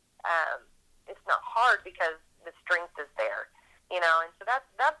not hard because the strength is there, And so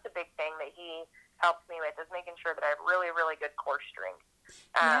that's the big thing that he helps me with, is making sure that I have really, really good core strength.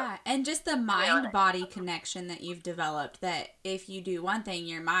 Yeah, and just the mind-body connection that you've developed, that if you do one thing,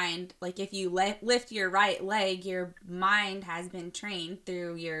 your mind, like if you lift your right leg, your mind has been trained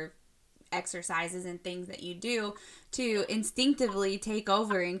through your exercises and things that you do to instinctively take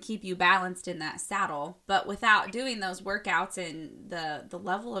over and keep you balanced in that saddle. But without doing those workouts and the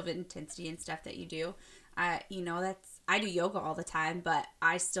level of intensity and stuff that you do, I do yoga all the time, but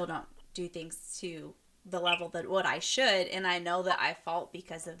I still don't do things to the level that what I should, and I know that I fault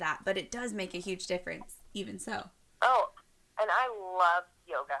because of that, but it does make a huge difference even so. Oh, and I love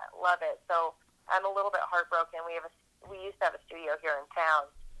yoga, love it. So I'm a little bit heartbroken. We used to have a studio here in town,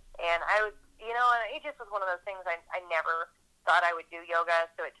 and I was, and it just was one of those things. I never thought I would do yoga,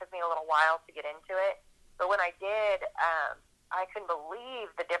 so it took me a little while to get into it. But when I did, I couldn't believe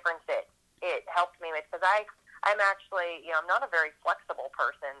the difference it helped me with, because I'm actually, I'm not a very flexible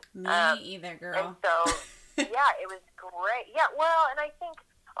person. Me either, girl. And so, yeah, it was great. Yeah, well, and I think,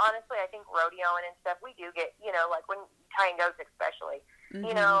 honestly, rodeoing and stuff, we do get, like when tying goats especially,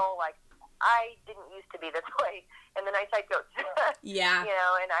 I didn't used to be this way, and then I tied goats. Yeah.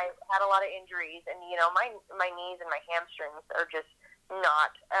 And I had a lot of injuries, and, my knees and my hamstrings are just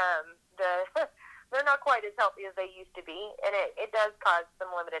not, they're not quite as healthy as they used to be, and it does cause some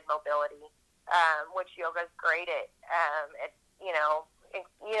limited mobility. Which yoga is great at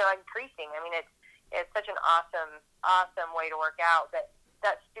increasing. I mean, it's such an awesome way to work out. But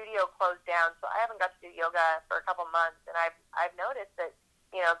that studio closed down, so I haven't got to do yoga for a couple months. And I've noticed that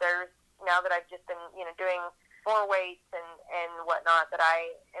there's, now that I've just been doing more weights and whatnot, that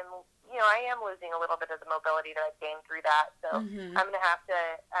I am losing a little bit of the mobility that I've gained through that. So I'm going to have to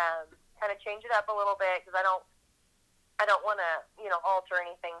kind of change it up a little bit, because I don't want to, alter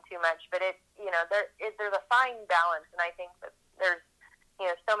anything too much, but there's a fine balance, and I think that there's,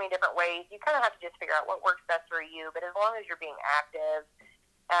 so many different ways. You kind of have to just figure out what works best for you, but as long as you're being active,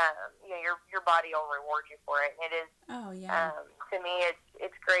 your body will reward you for it. And it is, to me,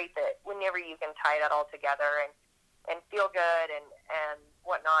 it's great that whenever you can tie that all together and feel good and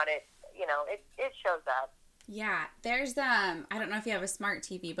whatnot, it shows up. Yeah, there's, I don't know if you have a smart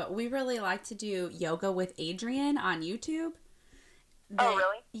TV, but we really like to do yoga with Adrienne on YouTube. Oh,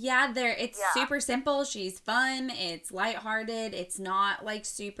 really? Yeah, it's super simple. She's fun. It's lighthearted. It's not,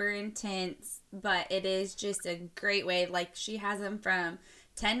 super intense, but it is just a great way. She has them from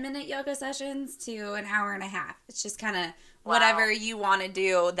 10-minute yoga sessions to an hour and a half. It's just kind of whatever you want to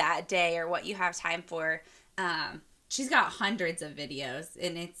do that day or what you have time for. She's got hundreds of videos,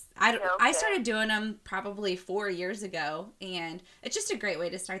 and I started doing them probably 4 years ago, and it's just a great way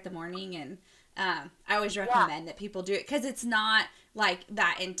to start the morning, and I always recommend that people do it, because it's not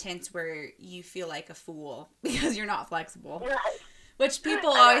that intense where you feel like a fool because you're not flexible. Right. Which people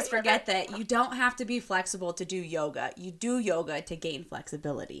always forget, that you don't have to be flexible to do yoga. You do yoga to gain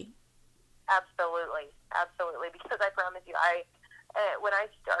flexibility. Absolutely, because I promise you, when I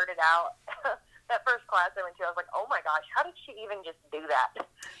started out, that first class I went to, I was like, oh my gosh, how did she even just do that? But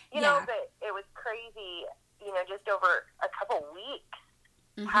it was crazy, just over a couple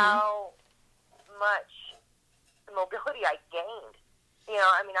weeks, how much mobility I gained. you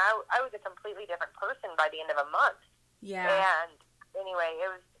know, I mean, I was a completely different person by the end of a month. Yeah. And anyway, it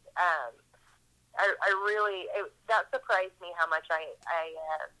was, I really, that surprised me how much I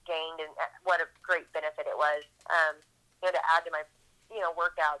gained and what a great benefit it was, you know, to add to my, you know,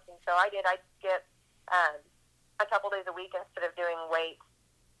 workouts. And so I'd skip a couple days a week instead of doing weights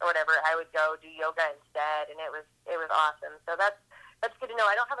or whatever. I would go do yoga instead, and it was awesome. So that's good to know.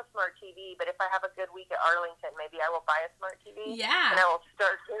 I don't have a smart TV, but if I have a good week at Arlington, maybe I will buy a smart TV. Yeah. And I will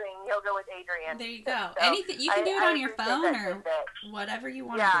start doing yoga with Adrian. There you go. So Anything you can do it on your phone or whatever you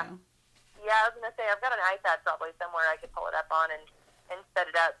want to do. Yeah, I was going to say, I've got an iPad probably somewhere I could pull it up on and set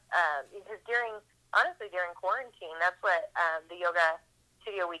it up. Because during quarantine, that's what the yoga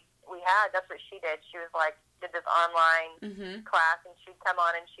studio we had, that's what she did. She was like, did this online class, and she'd come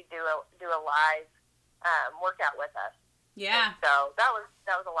on and she'd do a live workout with us. Yeah. And so that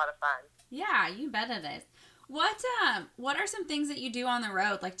was a lot of fun. Yeah, you bet it is. What are some things that you do on the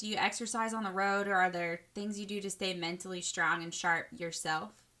road? Like, do you exercise on the road, or are there things you do to stay mentally strong and sharp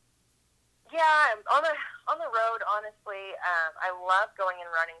yourself? Yeah, on the road, honestly, I love going and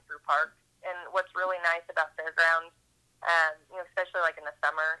running through parks. And what's really nice about fairgrounds, you know, especially like in the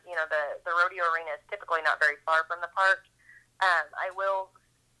summer, you know, the rodeo arena is typically not very far from the park. I will,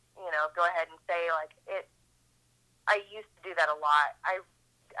 you know, go ahead and say, like, I used to do that a lot. I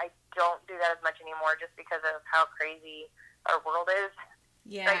don't do that as much anymore just because of how crazy our world is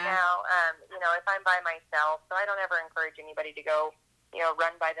right now. You know, if I'm by myself, so I don't ever encourage anybody to go, you know,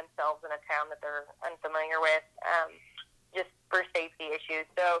 run by themselves in a town that they're unfamiliar with, just for safety issues.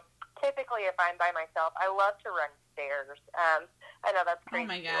 So typically, if I'm by myself, I love to run stairs. I know that's crazy.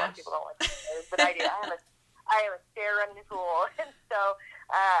 Oh my gosh. A lot of people don't like stairs, but I do. I am a stair running fool, and so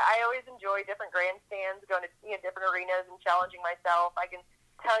I always enjoy different grandstands, going to, you know, different arenas and challenging myself. I can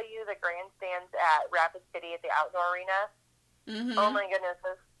tell you the grandstands at Rapid City at the outdoor arena. Mm-hmm. Oh my goodness,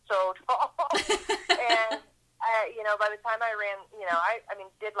 they're so tall. And you know, by the time I ran, you know, I mean,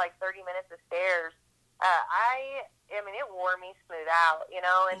 did like 30 minutes of stairs. I mean, it wore me smooth out, you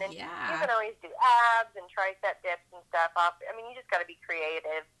know, and then you can always do abs and tricep dips and stuff up. I mean, you just got to be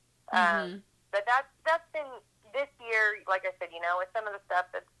creative. But that's been this year, like I said, you know, with some of the stuff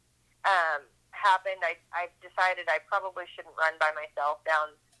that's happened, I've decided I probably shouldn't run by myself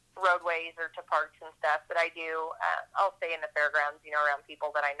down roadways or to parks and stuff, but I do. I'll stay in the fairgrounds, you know, around people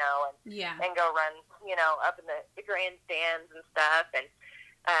that I know, and go run, you know, up in the grandstands and stuff. And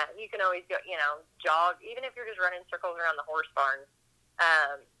you can always go, you know, jog, even if you're just running circles around the horse barn.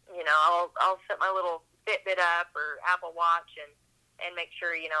 You know, I'll set my little Fitbit up or Apple Watch and make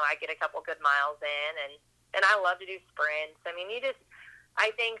sure, you know, I get a couple good miles in. And I love to do sprints. I mean,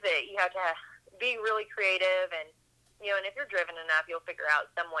 I think that you have to be really creative, and you know, and if you're driven enough, you'll figure out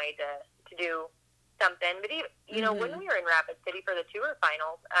some way to do something. But even, you know, when we were in Rapid City for the tour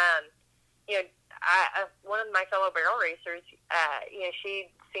finals, you know, one of my fellow barrel racers, you know, she'd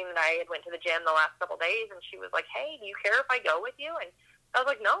seen that I had went to the gym the last couple of days, and she was like, "Hey, do you care if I go with you?" And I was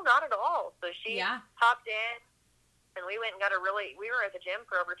like, "No, not at all." So she hopped in, and we went and we were at the gym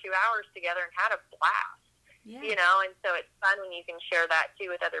for over 2 hours together and had a blast. You know, and so it's fun when you can share that too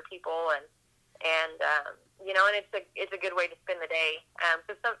with other people, and you know, and it's a good way to spend the day.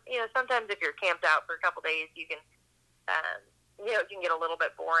 So sometimes if you're camped out for a couple days, you can, you know, it can get a little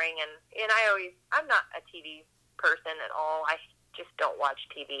bit boring. And I'm not a TV person at all. I just don't watch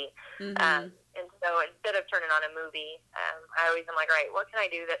TV. And so instead of turning on a movie, I always am like, all right, what can I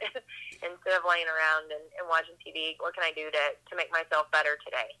do that instead of laying around and watching TV, what can I do to make myself better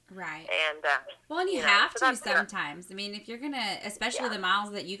today? Right. And well, and you have to sometimes. I mean, if you're gonna, especially the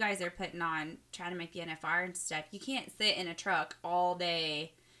miles that you guys are putting on, trying to make the NFR and stuff, you can't sit in a truck all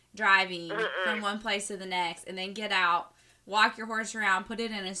day driving from one place to the next and then get out, walk your horse around, put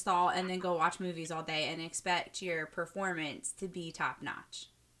it in a stall, and then go watch movies all day and expect your performance to be top notch.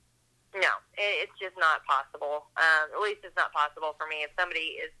 No, it's just not possible. At least it's not possible for me. If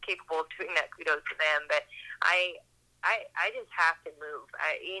somebody is capable of doing that, kudos to them. But I just have to move.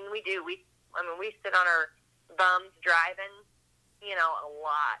 And we do. We sit on our bums driving, you know, a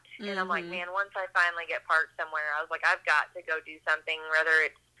lot. And I'm like, man, once I finally get parked somewhere, I was like, I've got to go do something, whether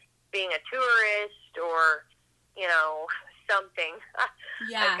it's being a tourist or, you know, something.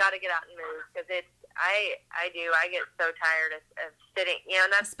 I've got to get out and move because it's. I do. I get so tired of sitting. You know,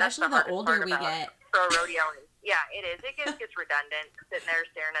 and that's especially the older we get. Pro rodeoing. Yeah, it is. It gets redundant sitting there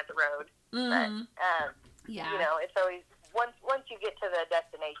staring at the road. But you know, it's always once you get to the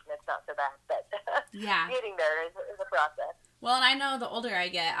destination, it's not so bad. But getting there is a process. Well, and I know the older I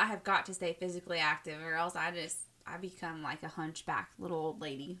get, I have got to stay physically active, or else I become like a hunchback little old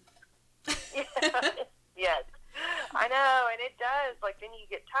lady. Yes. I know, and it does. Like, then you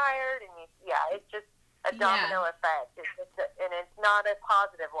get tired, and it's just a domino effect. And it's not a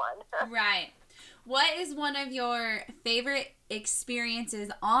positive one. Right. What is one of your favorite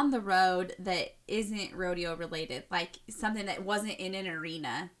experiences on the road that isn't rodeo related? Like something that wasn't in an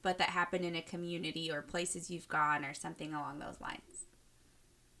arena, but that happened in a community or places you've gone or something along those lines?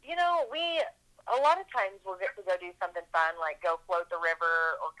 You know, a lot of times we'll get to go do something fun, like go float the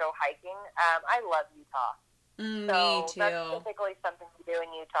river or go hiking. I love Utah. Me too. That's typically something to do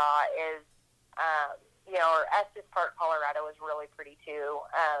in Utah is, or Estes Park, Colorado is really pretty too.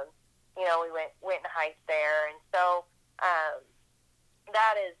 We went and hiked there, and so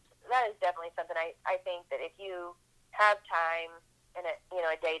that is definitely something I think that if you have time and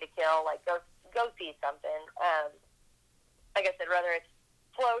a day to kill, like go see something. Like I said, whether it's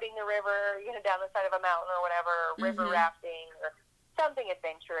floating the river, down the side of a mountain or whatever, river rafting or something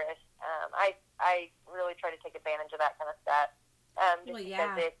adventurous. I really try to take advantage of that kind of stuff.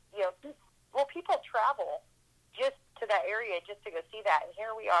 Because people travel just to that area just to go see that, and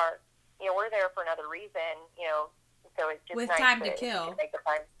here we are. We're there for another reason. So it's just with nice time to kill. Take the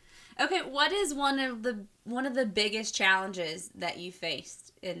time. Okay, what is one of the biggest challenges that you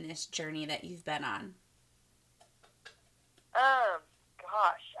faced in this journey that you've been on?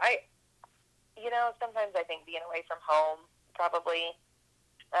 Gosh, sometimes I think being away from home probably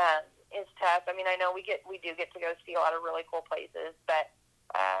is tough. I mean, I know we do get to go see a lot of really cool places, but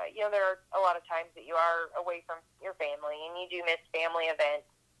there are a lot of times that you are away from your family, and you do miss family events,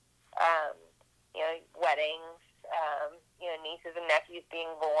 weddings, nieces and nephews being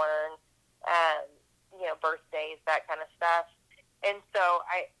born, birthdays, that kind of stuff. And so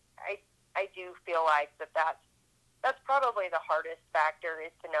I do feel like that's probably the hardest factor,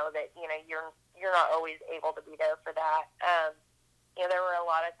 is to know that you're not always able to be there for that. There were a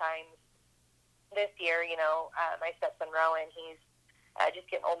lot of times this year. My stepson Rowan, he's just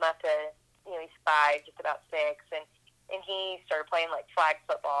getting old enough to, he's 5, just about 6, and he started playing like flag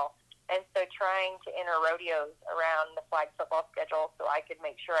football. And so trying to enter rodeos around the flag football schedule so I could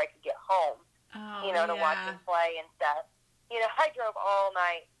make sure I could get home, to watch him play and stuff. I drove all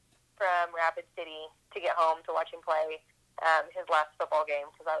night from Rapid City to get home to watch him play his last football game,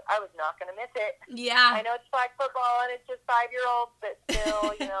 because I was not going to miss it. Yeah. I know it's flag football and it's just 5-year-olds, but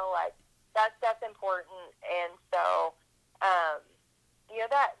still, that's important. And so,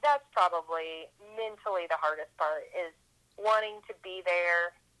 that's probably mentally the hardest part, is wanting to be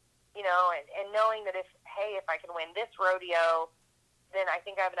there, and knowing that if I can win this rodeo, then I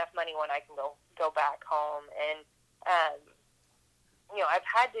think I have enough money when I can go back home. And, I've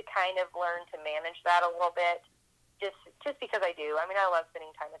had to kind of learn to manage that a little bit, just because I do. I mean, I love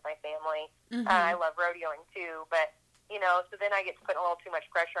spending time with my family. I love rodeoing too, but, so then I get to put a little too much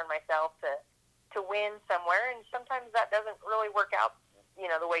pressure on myself to win somewhere, and sometimes that doesn't really work out,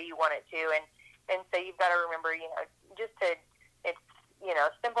 the way you want it to. And so you've got to remember, just to,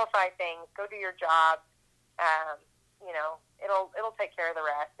 simplify things, go do your job, it'll take care of the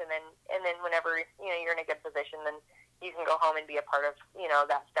rest. And then whenever, you're in a good position, then you can go home and be a part of,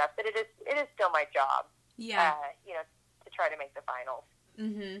 that stuff. But it is still my job, to try to make the finals.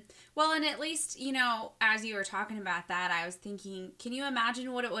 Mm-hmm. Well, and at least, as you were talking about that, I was thinking, can you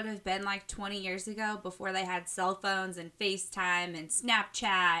imagine what it would have been like 20 years ago, before they had cell phones and FaceTime and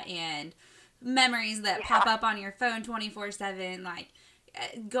Snapchat and memories that pop up on your phone 24/7, like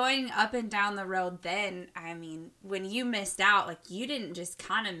going up and down the road then, I mean, when you missed out, like, you didn't just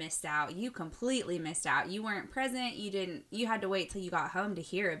kind of miss out, you completely missed out. You weren't present, you had to wait till you got home to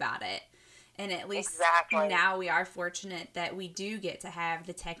hear about it. And at least now we are fortunate that we do get to have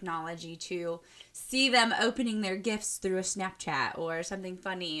the technology to see them opening their gifts through a Snapchat or something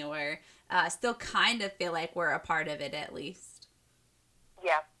funny, or still kind of feel like we're a part of it at least.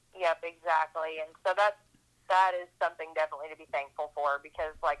 Yep, exactly. And so that is something definitely to be thankful for,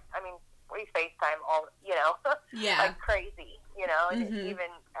 because, like, I mean, we FaceTime all, like crazy, and it's even,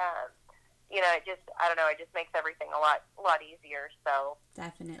 it just, I don't know, it just makes everything a lot easier. So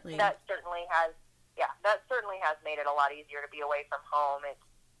definitely that certainly has made it a lot easier to be away from home.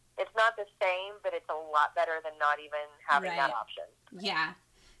 It's not the same, but it's a lot better than not even having that option.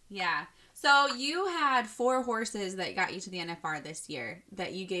 Yeah. So you had 4 horses that got you to the NFR this year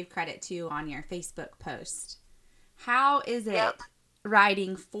that you gave credit to on your Facebook post. How is it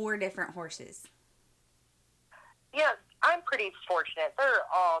riding 4 different horses? Yeah, I'm pretty fortunate. They're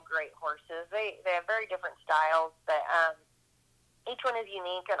all great horses. They have very different styles, but each one is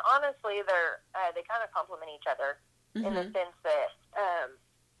unique. And honestly, they kind of complement each other in the sense that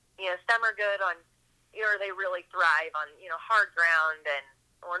some are good on, they really thrive on hard ground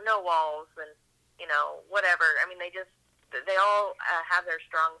or no walls, and whatever. I mean, they all have their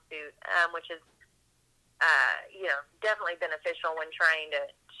strong suit, which is, definitely beneficial when trying to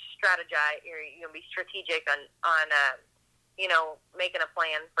strategize or, be strategic on making a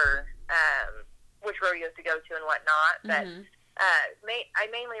plan for which rodeos to go to and whatnot. But I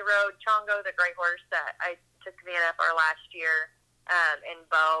mainly rode Chongo, the gray horse that I took to the NFR last year, and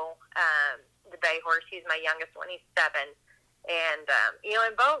Bo, the bay horse. He's my youngest one. He's 7. And,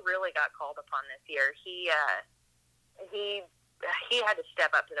 and Bo really got called upon this year. He had to step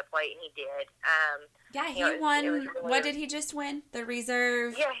up to the plate, and he did. He won. Really, what did he just win? The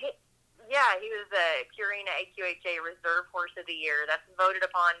reserve? Yeah, he was the Purina AQHA Reserve Horse of the Year. That's voted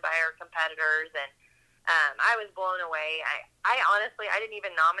upon by our competitors, and I was blown away. I honestly, I didn't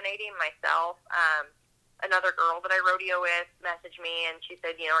even nominate him myself. Another girl that I rodeo with messaged me, and she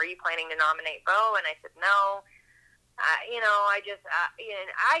said, are you planning to nominate Bo? And I said, no. I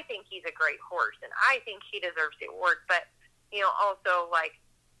think he's a great horse, and I think he deserves the award. But, also,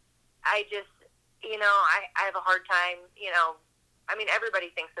 I just, I have a hard time, I mean,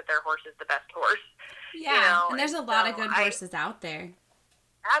 everybody thinks that their horse is the best horse. Yeah, and there's a lot of good horses out there.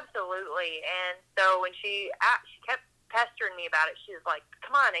 Absolutely. And so when she kept pestering me about it, she was like,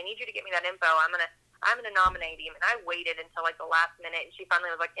 come on, I need you to get me that info. I'm gonna nominate him. And I waited until the last minute, and she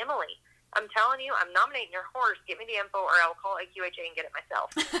finally was like, Emily, I'm telling you, I'm nominating your horse. Get me the info, or I'll call AQHA and get it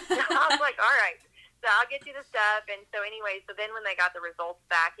myself. I was like, all right. So I'll get you the stuff. And so anyway, so then when they got the results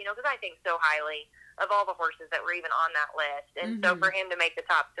back, because I think so highly of all the horses that were even on that list. And so for him to make the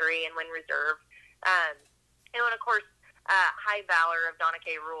top 3 and win reserve, and of course, High Valor of Donna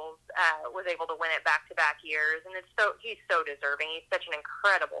K. Rules was able to win it back-to-back years. And he's so deserving. He's such an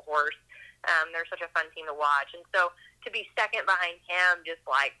incredible horse. They're such a fun team to watch. And so to be second behind him, just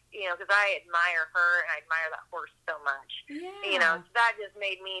because I admire her and I admire that horse so much. Yeah. So that just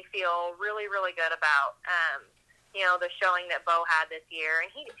made me feel really, really good about, the showing that Bo had this year. And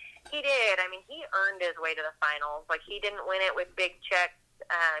he did. I mean, he earned his way to the finals. He didn't win it with big checks.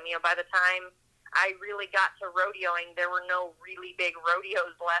 By the time I really got to rodeoing, there were no really big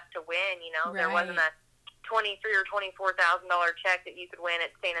rodeos left to win. Right. There wasn't a $23,000 or $24,000 check that you could win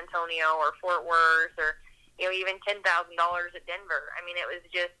at San Antonio or Fort Worth, or even $10,000 at Denver. I mean, it was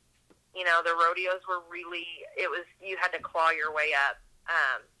just the rodeos were really, you had to claw your way up,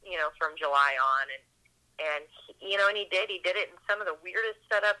 from July on, and he did it in some of the weirdest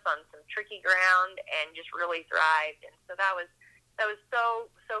setups on some tricky ground, and just really thrived. And so that was so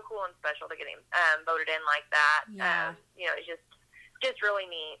cool and special to get him voted in like that. Yeah. It's just really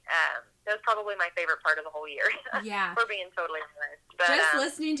neat. That was probably my favorite part of the whole year. Yeah. For being totally honest. But, just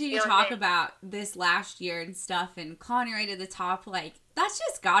listening to you talk about this last year and stuff, and calling your way to the top, that's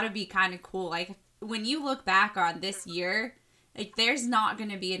just got to be kind of cool. When you look back on this year, there's not going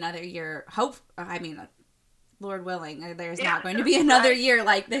to be another year. Lord willing, there's not going to be another year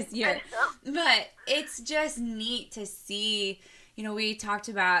like this year. But it's just neat to see. We talked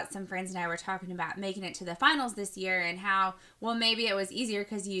about, some friends and I were talking about making it to the finals this year, and how, maybe it was easier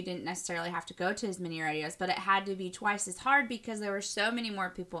because you didn't necessarily have to go to as many rodeos, but it had to be twice as hard because there were so many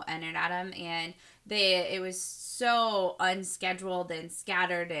more people entered at them, and it was so unscheduled and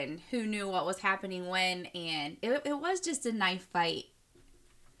scattered, and who knew what was happening when, and it was just a knife fight.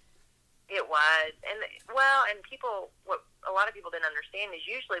 It was. And what a lot of people didn't understand is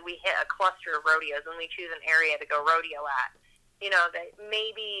usually we hit a cluster of rodeos when we choose an area to go rodeo at. That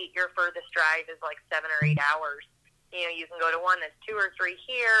maybe your furthest drive is 7 or 8 hours. You can go to one that's 2 or 3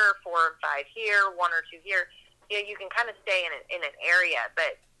 here, 4 or 5 here, 1 or 2 here. You can kind of stay in an area.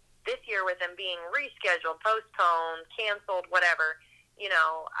 But this year, with them being rescheduled, postponed, canceled, whatever,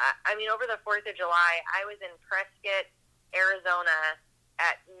 over the 4th of July, I was in Prescott, Arizona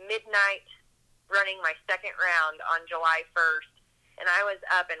at midnight running my second round on July 1st. And I was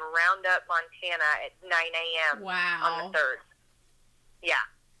up in Roundup, Montana at 9 a.m. Wow. on the 3rd. Yeah.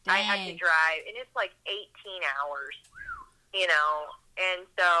 Dang. I had to drive, and it's 18 hours, and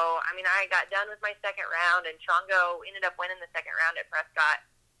so, I got done with my second round, and Chongo ended up winning the second round at Prescott,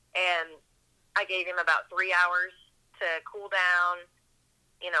 and I gave him about 3 hours to cool down,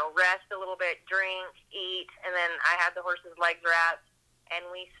 rest a little bit, drink, eat, and then I had the horse's legs wrapped, and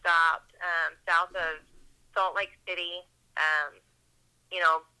we stopped south of Salt Lake City,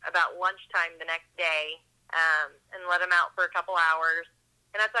 about lunchtime the next day, and let them out for a couple hours.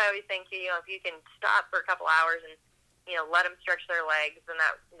 And that's why I always think, if you can stop for a couple hours and, let them stretch their legs, then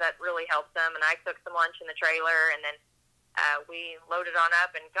that really helps them. And I took some lunch in the trailer, and then we loaded on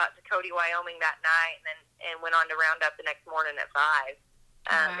up and got to Cody, Wyoming that night, and went on to Roundup the next morning at 5.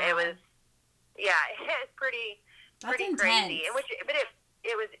 Wow. It was pretty That's crazy. And but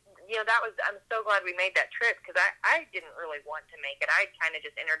it was, I'm so glad we made that trip because I didn't really want to make it. I kind of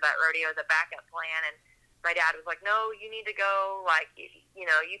just entered that rodeo as a backup plan, and my dad was like, no, you need to go. Like,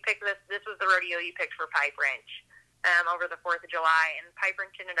 you pick this. This was the rodeo you picked for Pipe Wrench over the 4th of July, and Pipe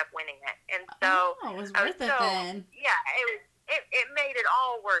Wrench ended up winning it. And so it was worth it then. Yeah, it made it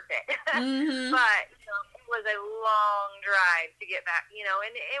all worth it. Mm-hmm. But it was a long drive to get back,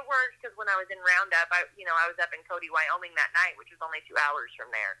 and it worked because when I was in Roundup, I was up in Cody, Wyoming that night, which was only 2 hours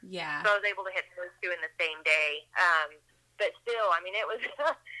from there. Yeah. So I was able to hit those 2 in the same day. But still, I mean, it was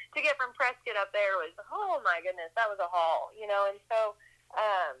to get from Prescott up there was, oh my goodness, that was a haul, And so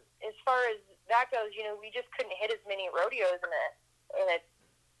as far as that goes, we just couldn't hit as many rodeos in a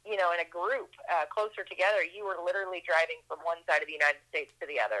group closer together. You were literally driving from one side of the United States to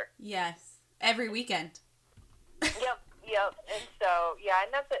the other. Yes, every weekend. Yep. And so, yeah, and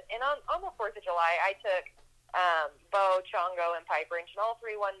that's it. And on the 4th of July, I took Bo, Chongo, and Pipe Wrench, and all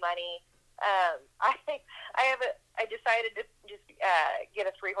 3 won money. I decided to just get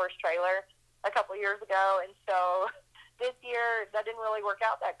a 3-horse trailer a couple years ago, and so this year that didn't really work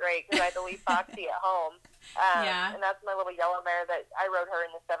out that great because I had to leave Foxy at home. Yeah. And that's my little yellow mare that I rode her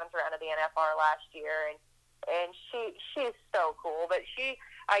in the 7th round of the NFR last year, and she's so cool. But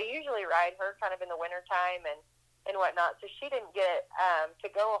I usually ride her kind of in the wintertime and whatnot, so she didn't get to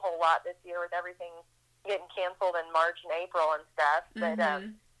go a whole lot this year with everything getting canceled in March and April and stuff. But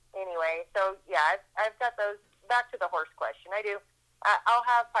anyway, so yeah, I've got those. Back to the horse question, I do. I'll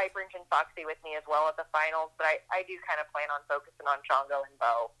have Pipe Wrench and Foxy with me as well at the finals, but I do kind of plan on focusing on Chongo and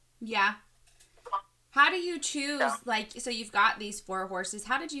Bo. Yeah. How do you choose, so you've got these 4 horses,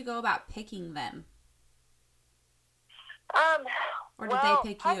 how did you go about picking them? Or did they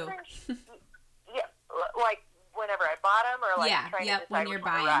pick you? Yeah, like whenever I bought them, or like trying to decide when you're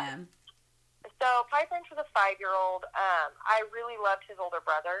buying them. So Pipe Wrench was a 5-year-old. I really loved his older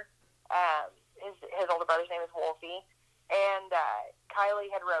brother. His older brother's name is Wolfie. And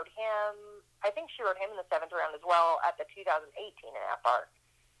Kylie had rode him. I think she rode him in the 7th round as well at the 2018 NFR.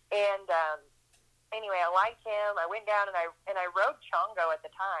 And anyway, I liked him. I went down and I rode Chongo at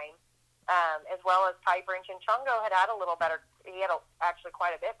the time, as well as Pipe Wrench. And Chongo had a little better. He had actually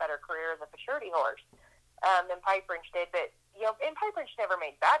quite a bit better career as a futurity horse than Pipe Wrench did. But and Pipe Wrench never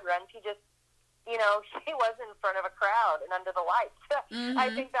made bad runs. He just he was in front of a crowd and under the lights. Mm-hmm.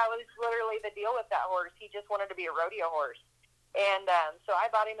 I think that was literally the deal with that horse. He just wanted to be a rodeo horse. And so I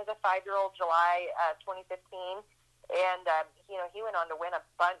bought him as a 5-year-old July 2015. And, he went on to win a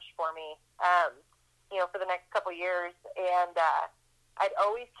bunch for me, for the next couple years. And I'd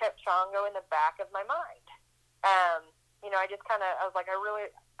always kept Chongo in the back of my mind. I just I was like, I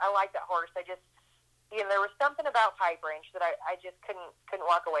like that horse. There was something about Pipe Wrench that I just couldn't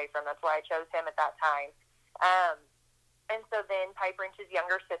walk away from. That's why I chose him at that time. And so then Pipe Wrench's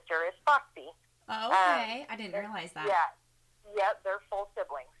younger sister is Foxy. Oh, okay. I didn't realize that. Yeah. Yep, they're full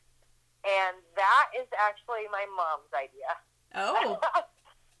siblings. And that is actually my mom's idea. Oh.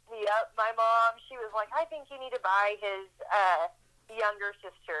 Yep, my mom, she was like, I think you need to buy his younger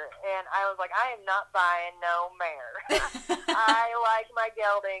sister. And I was like, I am not buying no mare. I like my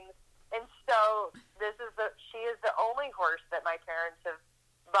geldings. And so she is the only horse that my parents have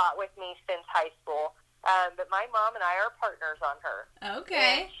bought with me since high school. But my mom and I are partners on her.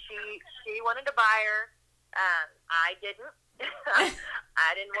 Okay. And she wanted to buy her. I didn't.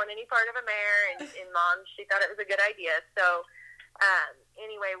 I didn't want any part of a mare, and Mom, she thought it was a good idea. So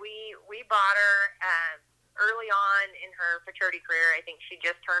anyway, we bought her early on in her futurity career. I think she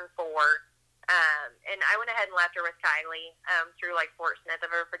just turned 4. And I went ahead and left her with Kylie through like Fort Smith of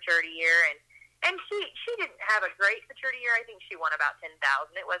her futurity year, and she didn't have a great futurity year. I think she won about 10,000.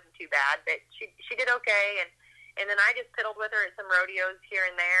 It wasn't too bad, but she did okay. And then I just piddled with her at some rodeos here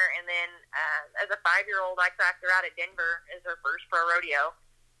and there. And then as a 5-year-old, I cracked her out at Denver as her first pro rodeo,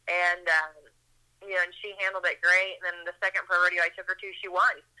 and and she handled it great. And then the second pro rodeo I took her to, she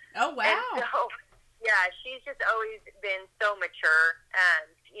won. Oh wow! And so yeah, she's just always been so mature.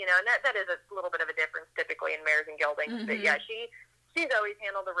 And that is a little bit of a difference typically in mares and geldings. Mm-hmm. But yeah, she's always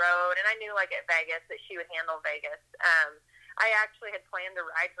handled the road, and I knew like at Vegas that she would handle Vegas. I actually had planned to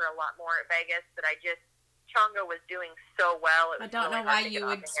ride her a lot more at Vegas, but Chongo was doing so well. I don't know why you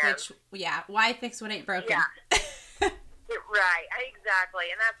would switch. Yeah, why fix what ain't broken? Yeah. Right,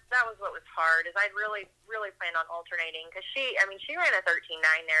 exactly, and that was what was hard. Is I'd really planned on alternating because she ran a 13.9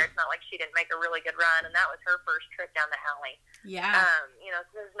 there. It's not like she didn't make a really good run, and that was her first trip down the alley. Yeah.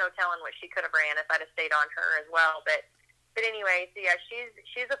 So there's no telling what she could have ran if I'd have stayed on her as well. But anyway, so yeah,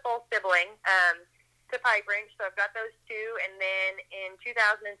 she's a full sibling to Pipe Wrench. So I've got those 2, and then in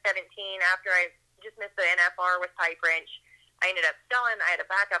 2017, after I just missed the NFR with Pipe Wrench, I ended up selling. I had a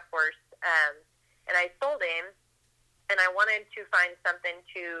backup horse, and I sold him, and I wanted to find something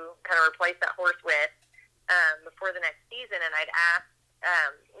to kind of replace that horse with before the next season. And I'd asked,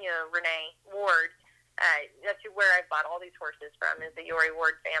 Renee Ward, that's where I bought all these horses from, is the Yori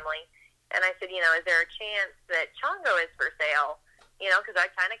Ward family. And I said, is there a chance that Chongo is for sale? Because I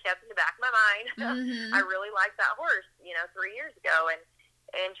kind of kept in the back of my mind. Mm-hmm. I really liked that horse, 3 years ago.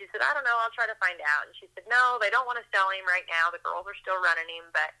 And she said, I don't know, I'll try to find out. And she said, no, they don't want to sell him right now. The girls are still running him.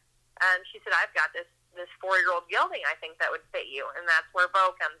 But she said, I've got this 4-year-old gelding I think that would fit you. And that's where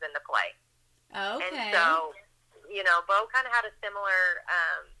Bo comes into play. Okay. And so, Bo kind of had a similar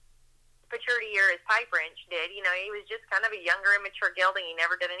maturity year as Pipe Wrench did. He was just kind of a younger, immature gelding. He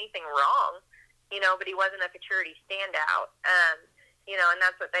never did anything wrong, but he wasn't a maturity standout. And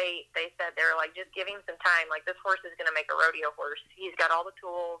that's what they said. They were like, just give him some time. Like, this horse is going to make a rodeo horse. He's got all the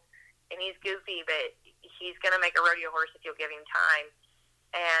tools, and he's goofy, but he's going to make a rodeo horse if you'll give him time.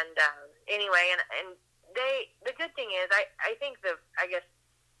 And anyway, and the good thing is, I think I guess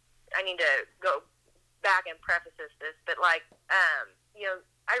I need to go back and preface this, but I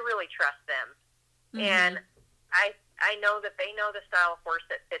really trust them. Mm-hmm. And I know that they know the style of horse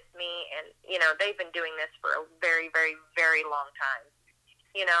that fits me, and, they've been doing this for a very, very, very long time,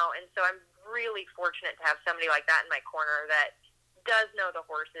 and so I'm really fortunate to have somebody like that in my corner that does know the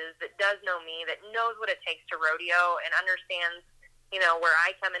horses, that does know me, that knows what it takes to rodeo and understands, where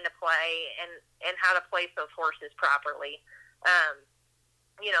I come into play and how to place those horses properly.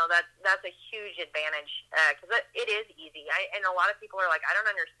 That's a huge advantage, because it is easy. And a lot of people are like, I don't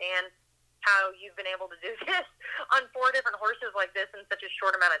understand how you've been able to do this on 4 different horses like this in such a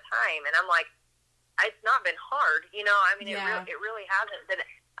short amount of time. And I'm like, it's not been hard, Yeah. It really hasn't. But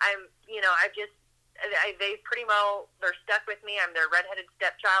they've pretty well, they're stuck with me. I'm their redheaded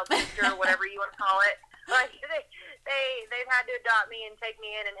stepchild, sister, whatever you want to call it. Like, they've had to adopt me and take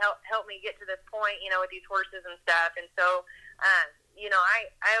me in and help me get to this point, with these horses and stuff. And so,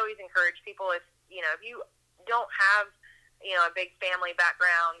 I always encourage people, if you don't have, a big family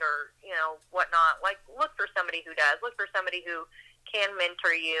background or, whatnot, like, look for somebody who does. Look for somebody who can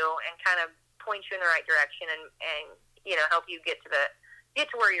mentor you and kind of point you in the right direction and help you get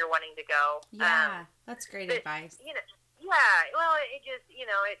to where you're wanting to go. Yeah, that's great advice. Well, it just,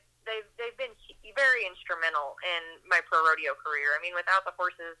 they've been very instrumental in my pro rodeo career. I mean, without the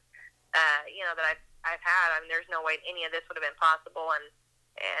horses, that I've had, I mean, there's no way any of this would have been possible, and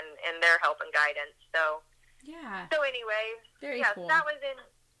their help and guidance. So, yeah. So anyway, Very cool. that was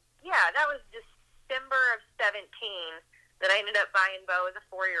December of 2017 that I ended up buying Bo as a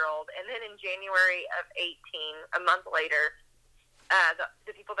 4-year-old, and then in January of 2018, a month later,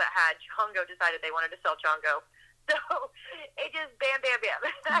 the people that had Chongo decided they wanted to sell Chongo. So it just bam, bam, bam.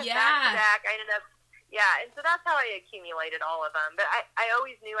 Yeah. Back to back. I ended up, and so that's how I accumulated all of them. But I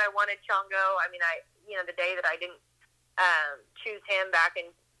always knew I wanted Chongo. I mean, the day that I didn't choose him back in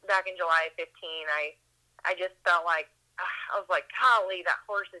July of 2015, I just felt like, I was like, golly, that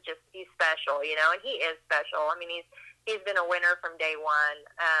horse is he's special, and he is special. I mean, he's been a winner from day one.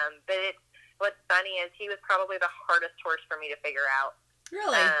 But what's funny is he was probably the hardest horse for me to figure out.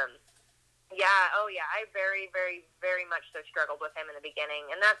 Really? Yeah. Oh, yeah. I very, very, very much so struggled with him in the beginning.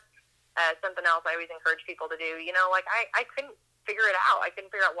 And that's something else I always encourage people to do. I couldn't figure it out. I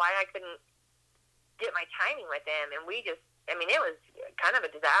couldn't figure out why I couldn't get my timing with him. And it was kind of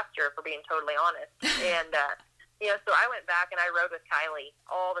a disaster, for being totally honest. And, so I went back and I rode with Kylie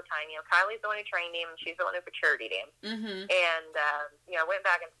all the time. Kylie's the one who trained him, and she's the one who maturitied him. Mm-hmm. And, I went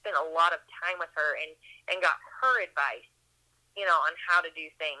back and spent a lot of time with her and got her advice, on how to do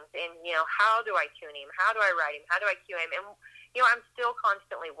things. And, how do I tune him? How do I ride him? How do I cue him? And, I'm still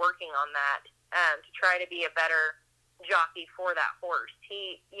constantly working on that to try to be a better jockey for that horse.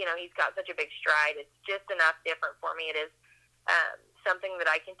 He's got such a big stride. It's just enough different for me. It is something that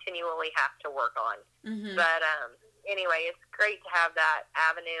I continually have to work on. Mm-hmm. But anyway, it's great to have that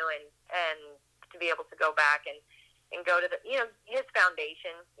avenue and to be able to go back and go to his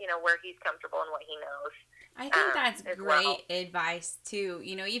foundation, where he's comfortable and what he knows. I think that's great advice too.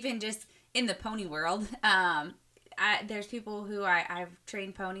 Even just in the pony world, there's people who I've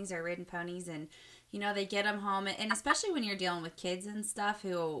trained ponies or ridden ponies, and they get them home, and especially when you're dealing with kids and stuff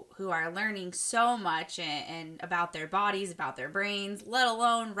who are learning so much and about their bodies, about their brains, let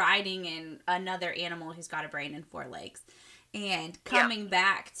alone riding in another animal who's got a brain and 4 legs, and coming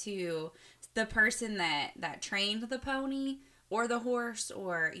back to the person that trained the pony or the horse,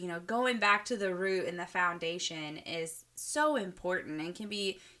 or, going back to the root and the foundation is so important, and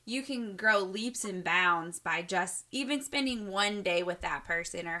you can grow leaps and bounds by just even spending one day with that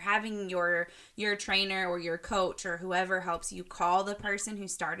person, or having your trainer or your coach or whoever helps you call the person who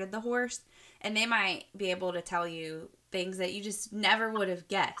started the horse, and they might be able to tell you things that you just never would have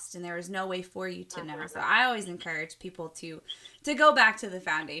guessed, and there was no way for you to know. So I always encourage people to go back to the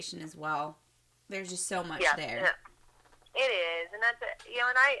foundation as well. There's just so much there. Yeah. It is, and that's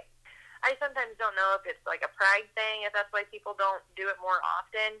and I sometimes don't know if it's like a pride thing, if that's why people don't do it more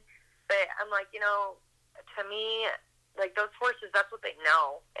often. But I'm like, to me, like those horses, that's what they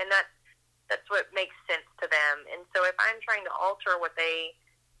know, and that's what makes sense to them. And so if I'm trying to alter what they,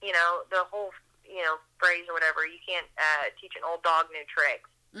 the whole phrase or whatever, you can't teach an old dog new tricks.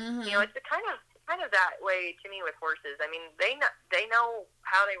 Mm-hmm. It's kind of that way to me with horses. I mean, they know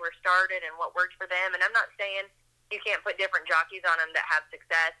how they were started and what worked for them. And I'm not saying you can't put different jockeys on them that have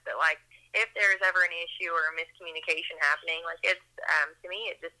success, but like if there's ever an issue or a miscommunication happening, like it's to me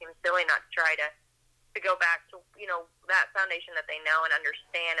it just seems silly not to try to go back to that foundation that they know and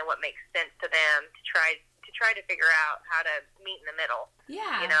understand and what makes sense to them to try to figure out how to meet in the middle.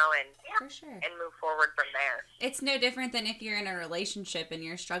 Yeah. And for sure. And move forward from there. It's no different than if you're in a relationship and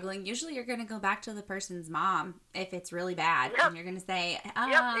you're struggling. Usually you're going to go back to the person's mom if it's really bad. Yep. And you're going to say,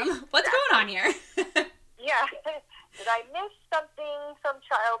 what's going on here? Yeah. Did I miss something, some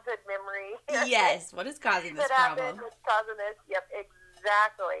childhood memory? Yes. What is causing this problem? What's causing this? Yep,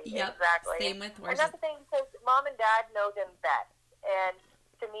 exactly. Yep. Exactly. Same with horses. And that's the thing, because mom and dad know them best. And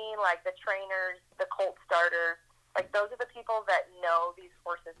to me, like the trainers, the colt starters, like those are the people that know these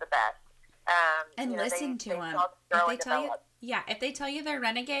horses the best. And listen to them. If they tell you they're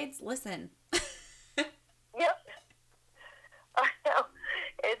renegades, listen. Yep.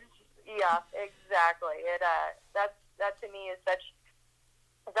 Exactly. That to me is such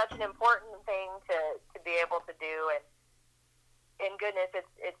an important thing to be able to do, and in goodness,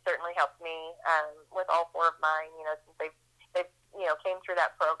 it certainly helped me with all four of mine. Since they've came through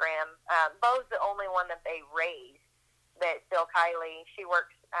that program. Bo's the only one that they raised. That Phil Kiley, she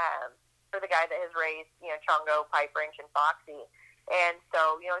works for the guy that has raised Chongo, Pipe Wrench, and Foxy, and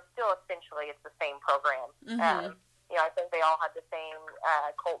so it's still essentially it's the same program. Mm-hmm. I think they all had the same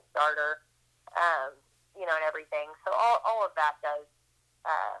colt starter, and everything. So all of that does,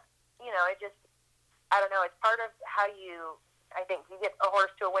 it just, I don't know, it's part of how I think you get a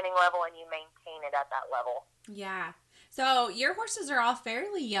horse to a winning level and you maintain it at that level. Yeah. So your horses are all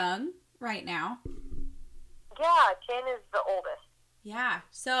fairly young right now. Yeah, Ken is the oldest. Yeah.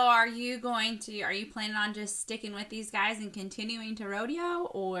 So are you planning on just sticking with these guys and continuing to rodeo,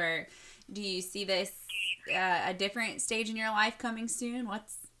 or do you see this a different stage in your life coming soon?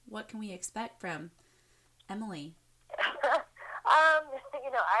 What can we expect from Emily?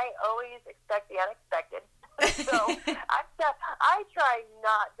 I always expect the unexpected. So I try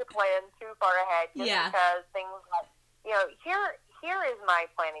not to plan too far ahead, just because things like, here is my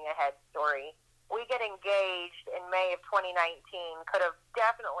planning ahead story. We get engaged in May of 2019, could have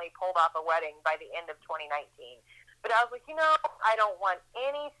definitely pulled off a wedding by the end of 2019. But I was like, I don't want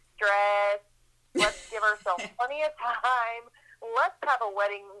any stress. Let's give ourselves plenty of time. Let's have a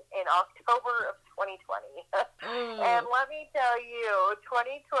wedding in October of 2020. And let me tell you,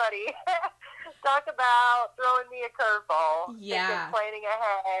 2020, talk about throwing me a curveball. Yeah. Planning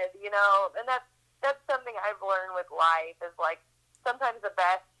ahead, and that's something I've learned with life is like sometimes the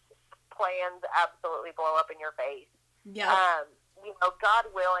best plans absolutely blow up in your face. Yeah. God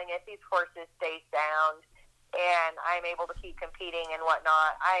willing, if these horses stay sound and I'm able to keep competing and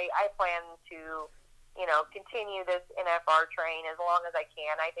whatnot, I plan to, continue this NFR train as long as I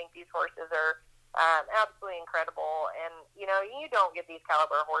can. I think these horses are absolutely incredible, and you don't get these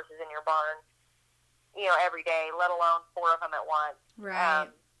caliber horses in your barn, every day, let alone four of them at once. Right.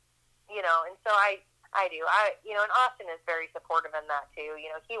 And so I do. And Austin is very supportive in that too.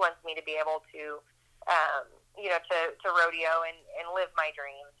 He wants me to be able to, to rodeo and live my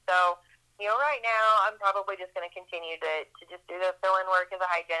dreams. So, right now I'm probably just going to continue to just do the fill-in work as a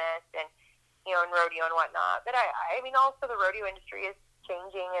hygienist and, and rodeo and whatnot. But I mean, also the rodeo industry is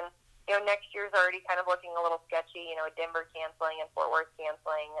changing, and, next year's already kind of looking a little sketchy, Denver canceling and Fort Worth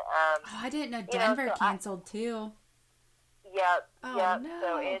canceling. I didn't know Denver canceled too. Yep. Oh, yep. no.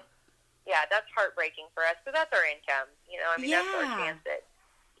 So that's heartbreaking for us. So that's our income. That's our chance at,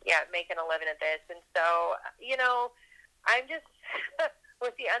 making a living at this. And so, I'm just,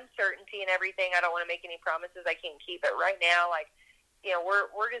 with the uncertainty and everything, I don't want to make any promises I can't keep. But right now, like,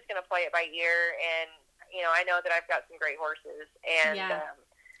 we're just going to play it by ear. And, I know that I've got some great horses. And,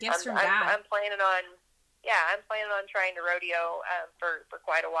 gifts from God. I'm planning on, yeah, I'm planning on trying to rodeo for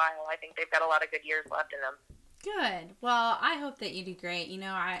quite a while. I think they've got a lot of good years left in them. Good. Well, I hope that you do great.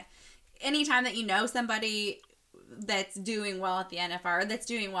 Anytime that you know somebody that's doing well at the NFR, or that's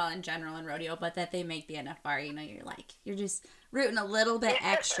doing well in general in rodeo, but that they make the NFR, you're just rooting a little bit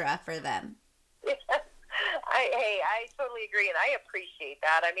extra for them. I totally agree, and I appreciate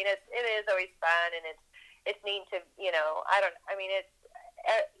that. I mean, it is always fun, and it's neat to,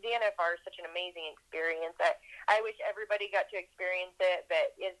 the NFR is such an amazing experience. I wish everybody got to experience it,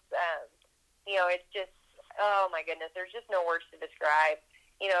 but it's just, oh my goodness, there's just no words to describe,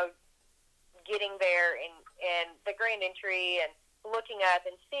 getting there and the grand entry and looking up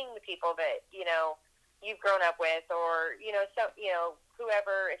and seeing the people that, you've grown up with, or,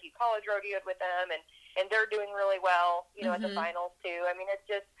 whoever, if you college rodeoed with them and they're doing really well, at the finals too. I mean, it's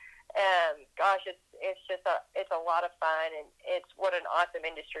just, it's a lot of fun, and it's what an awesome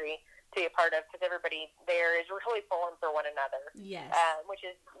industry to be a part of, because everybody there is really pulling for one another. Yes. Which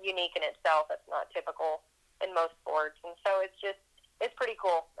is unique in itself. That's not typical in most sports, and so it's pretty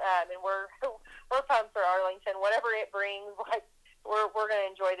cool. And we're pumped for Arlington, whatever it brings. Like, we're going to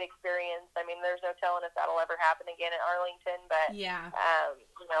enjoy the experience. I mean, there's no telling if that'll ever happen again at Arlington, but yeah,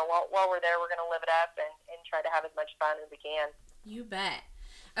 while we're there, we're going to live it up and try to have as much fun as we can. You bet.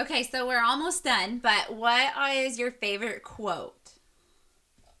 Okay, so we're almost done, but what is your favorite quote?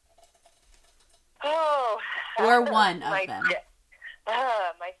 Oh, or one of them.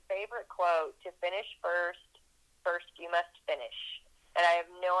 My favorite quote: "To finish first you must finish." And I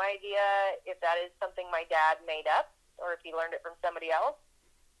have no idea if that is something my dad made up or if he learned it from somebody else,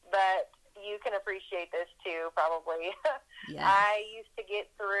 but you can appreciate this too, probably. Yes. I used to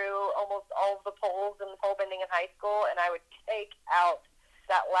get through almost all of the poles in pole bending in high school, and I would take out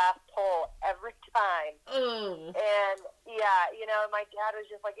that last pole every time. Ooh. And yeah, my dad was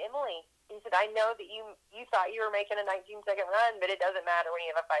just like, "Emily," he said, "I know that you thought you were making a 19-second run, but it doesn't matter when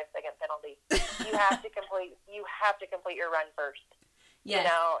you have a 5-second penalty. You have to complete your run first." Yes.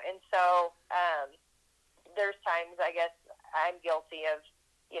 And so there's times, I guess, I'm guilty of,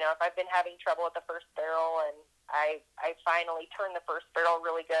 if I've been having trouble at the first barrel and I finally turn the first barrel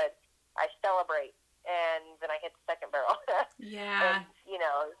really good, I celebrate, and then I hit the second barrel. Yeah. And,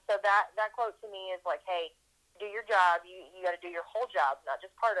 so that quote to me is like, hey, do your job. You got to do your whole job, not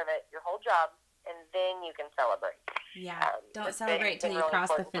just part of it, your whole job, and then you can celebrate. Yeah. Don't celebrate till you cross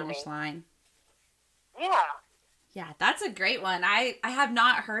the finish line. Yeah. Yeah, that's a great one. I have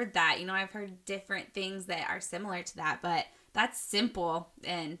not heard that. I've heard different things that are similar to that, but that's simple,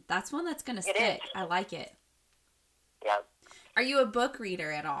 and that's one that's going to stick. I like it. Yeah. Are you a book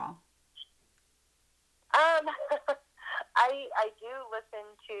reader at all? I do listen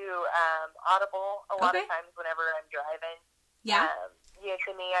to Audible a lot of times whenever I'm driving. Yeah.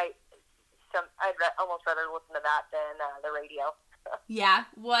 To me, I'd almost rather listen to that than the radio. Yeah.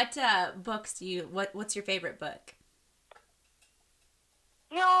 What books what's your favorite book?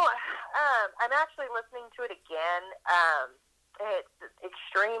 I'm actually listening to it again. It's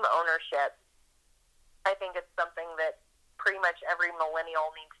Extreme Ownership. I think it's something that pretty much every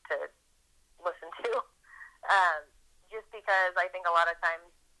millennial needs to listen to. Just because I think a lot of times,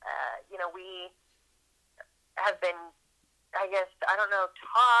 we have been, I guess,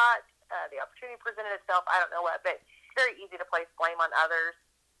 taught, the opportunity presented itself, I don't know what, but it's very easy to place blame on others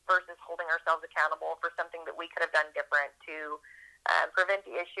versus holding ourselves accountable for something that we could have done different to prevent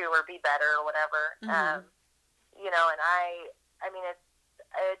the issue or be better or whatever. Mm-hmm. And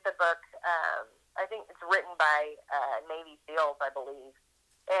it's a book, I think it's written by Navy SEALs, I believe.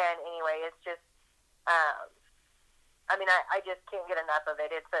 And anyway, it's just, I just can't get enough of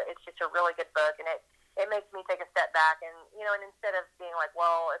it. It's just a really good book, and it makes me take a step back, and and instead of being like,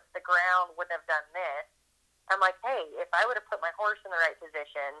 well, if the ground wouldn't have done this, I'm like, hey, if I would have put my horse in the right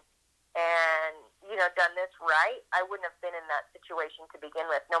position and done this right, I wouldn't have been in that situation to begin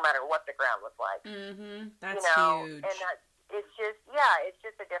with, no matter what the ground was like. Mm-hmm. That's huge. And it's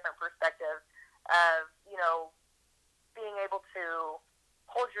just a different perspective of being able to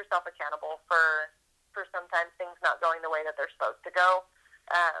hold yourself accountable for sometimes things not going the way that they're supposed to go.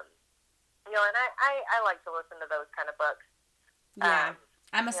 And I like to listen to those kind of books. Yeah.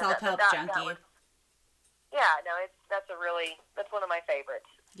 I'm a self-help junkie. That's one of my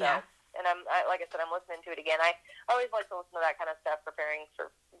favorites. So, yeah. And like I said, I'm listening to it again. I always like to listen to that kind of stuff, preparing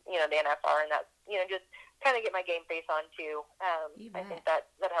for, the NFR, and that, just kind of get my game face on too. I think that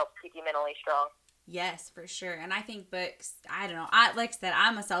helps keep you mentally strong. Yes, for sure. And I think books, I don't know. Like I said,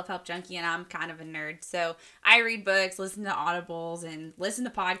 I'm a self-help junkie, and I'm kind of a nerd. So I read books, listen to audibles, and listen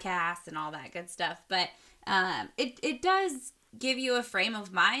to podcasts and all that good stuff. But it does give you a frame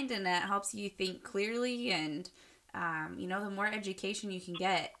of mind, and it helps you think clearly. And the more education you can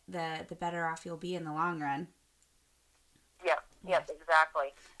get, the better off you'll be in the long run. Yes,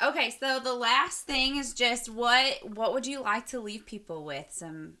 exactly. Okay, so the last thing is just what would you like to leave people with?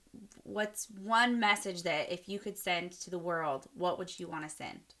 What's one message that if you could send to the world, what would you want to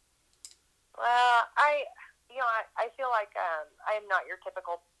send? Well, I feel like I am not your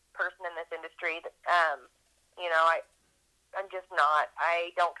typical person in this industry. I'm just not. I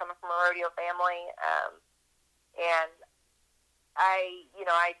don't come from a rodeo family, and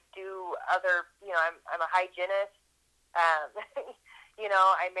I do other. I'm a hygienist.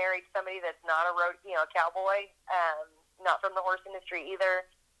 I married somebody that's not a cowboy, not from the horse industry either.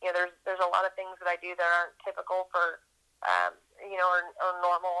 There's a lot of things that I do that aren't typical for, or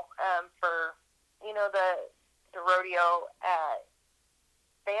normal for, the rodeo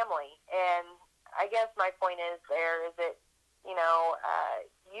family. And I guess my point is that,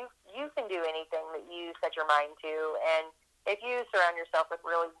 you can do anything that you set your mind to, and if you surround yourself with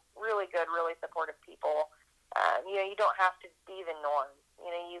really, really good, really supportive people. You don't have to be the norm.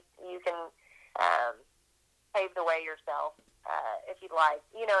 You can pave the way yourself if you'd like.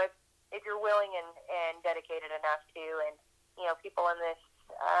 If you're willing and dedicated enough to, and people in this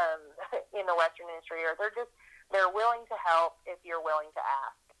in the Western industry they're willing to help if you're willing to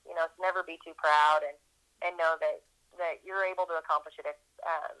ask. To never be too proud and know that you're able to accomplish it if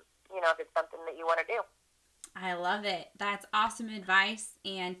it's something that you want to do. I love it. That's awesome advice.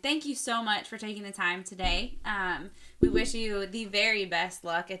 And thank you so much for taking the time today. We wish you the very best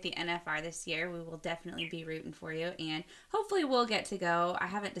luck at the NFR this year. We will definitely be rooting for you. And hopefully we'll get to go. I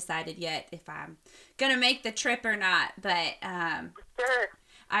haven't decided yet if I'm going to make the trip or not. But Sure.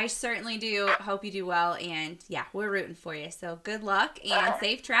 I certainly do hope you do well. And yeah, we're rooting for you. So good luck and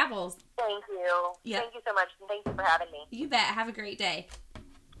safe travels. Thank you. Yep. Thank you so much. And thank you for having me. You bet. Have a great day.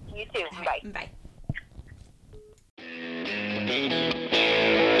 You too. All Bye. Right. Bye.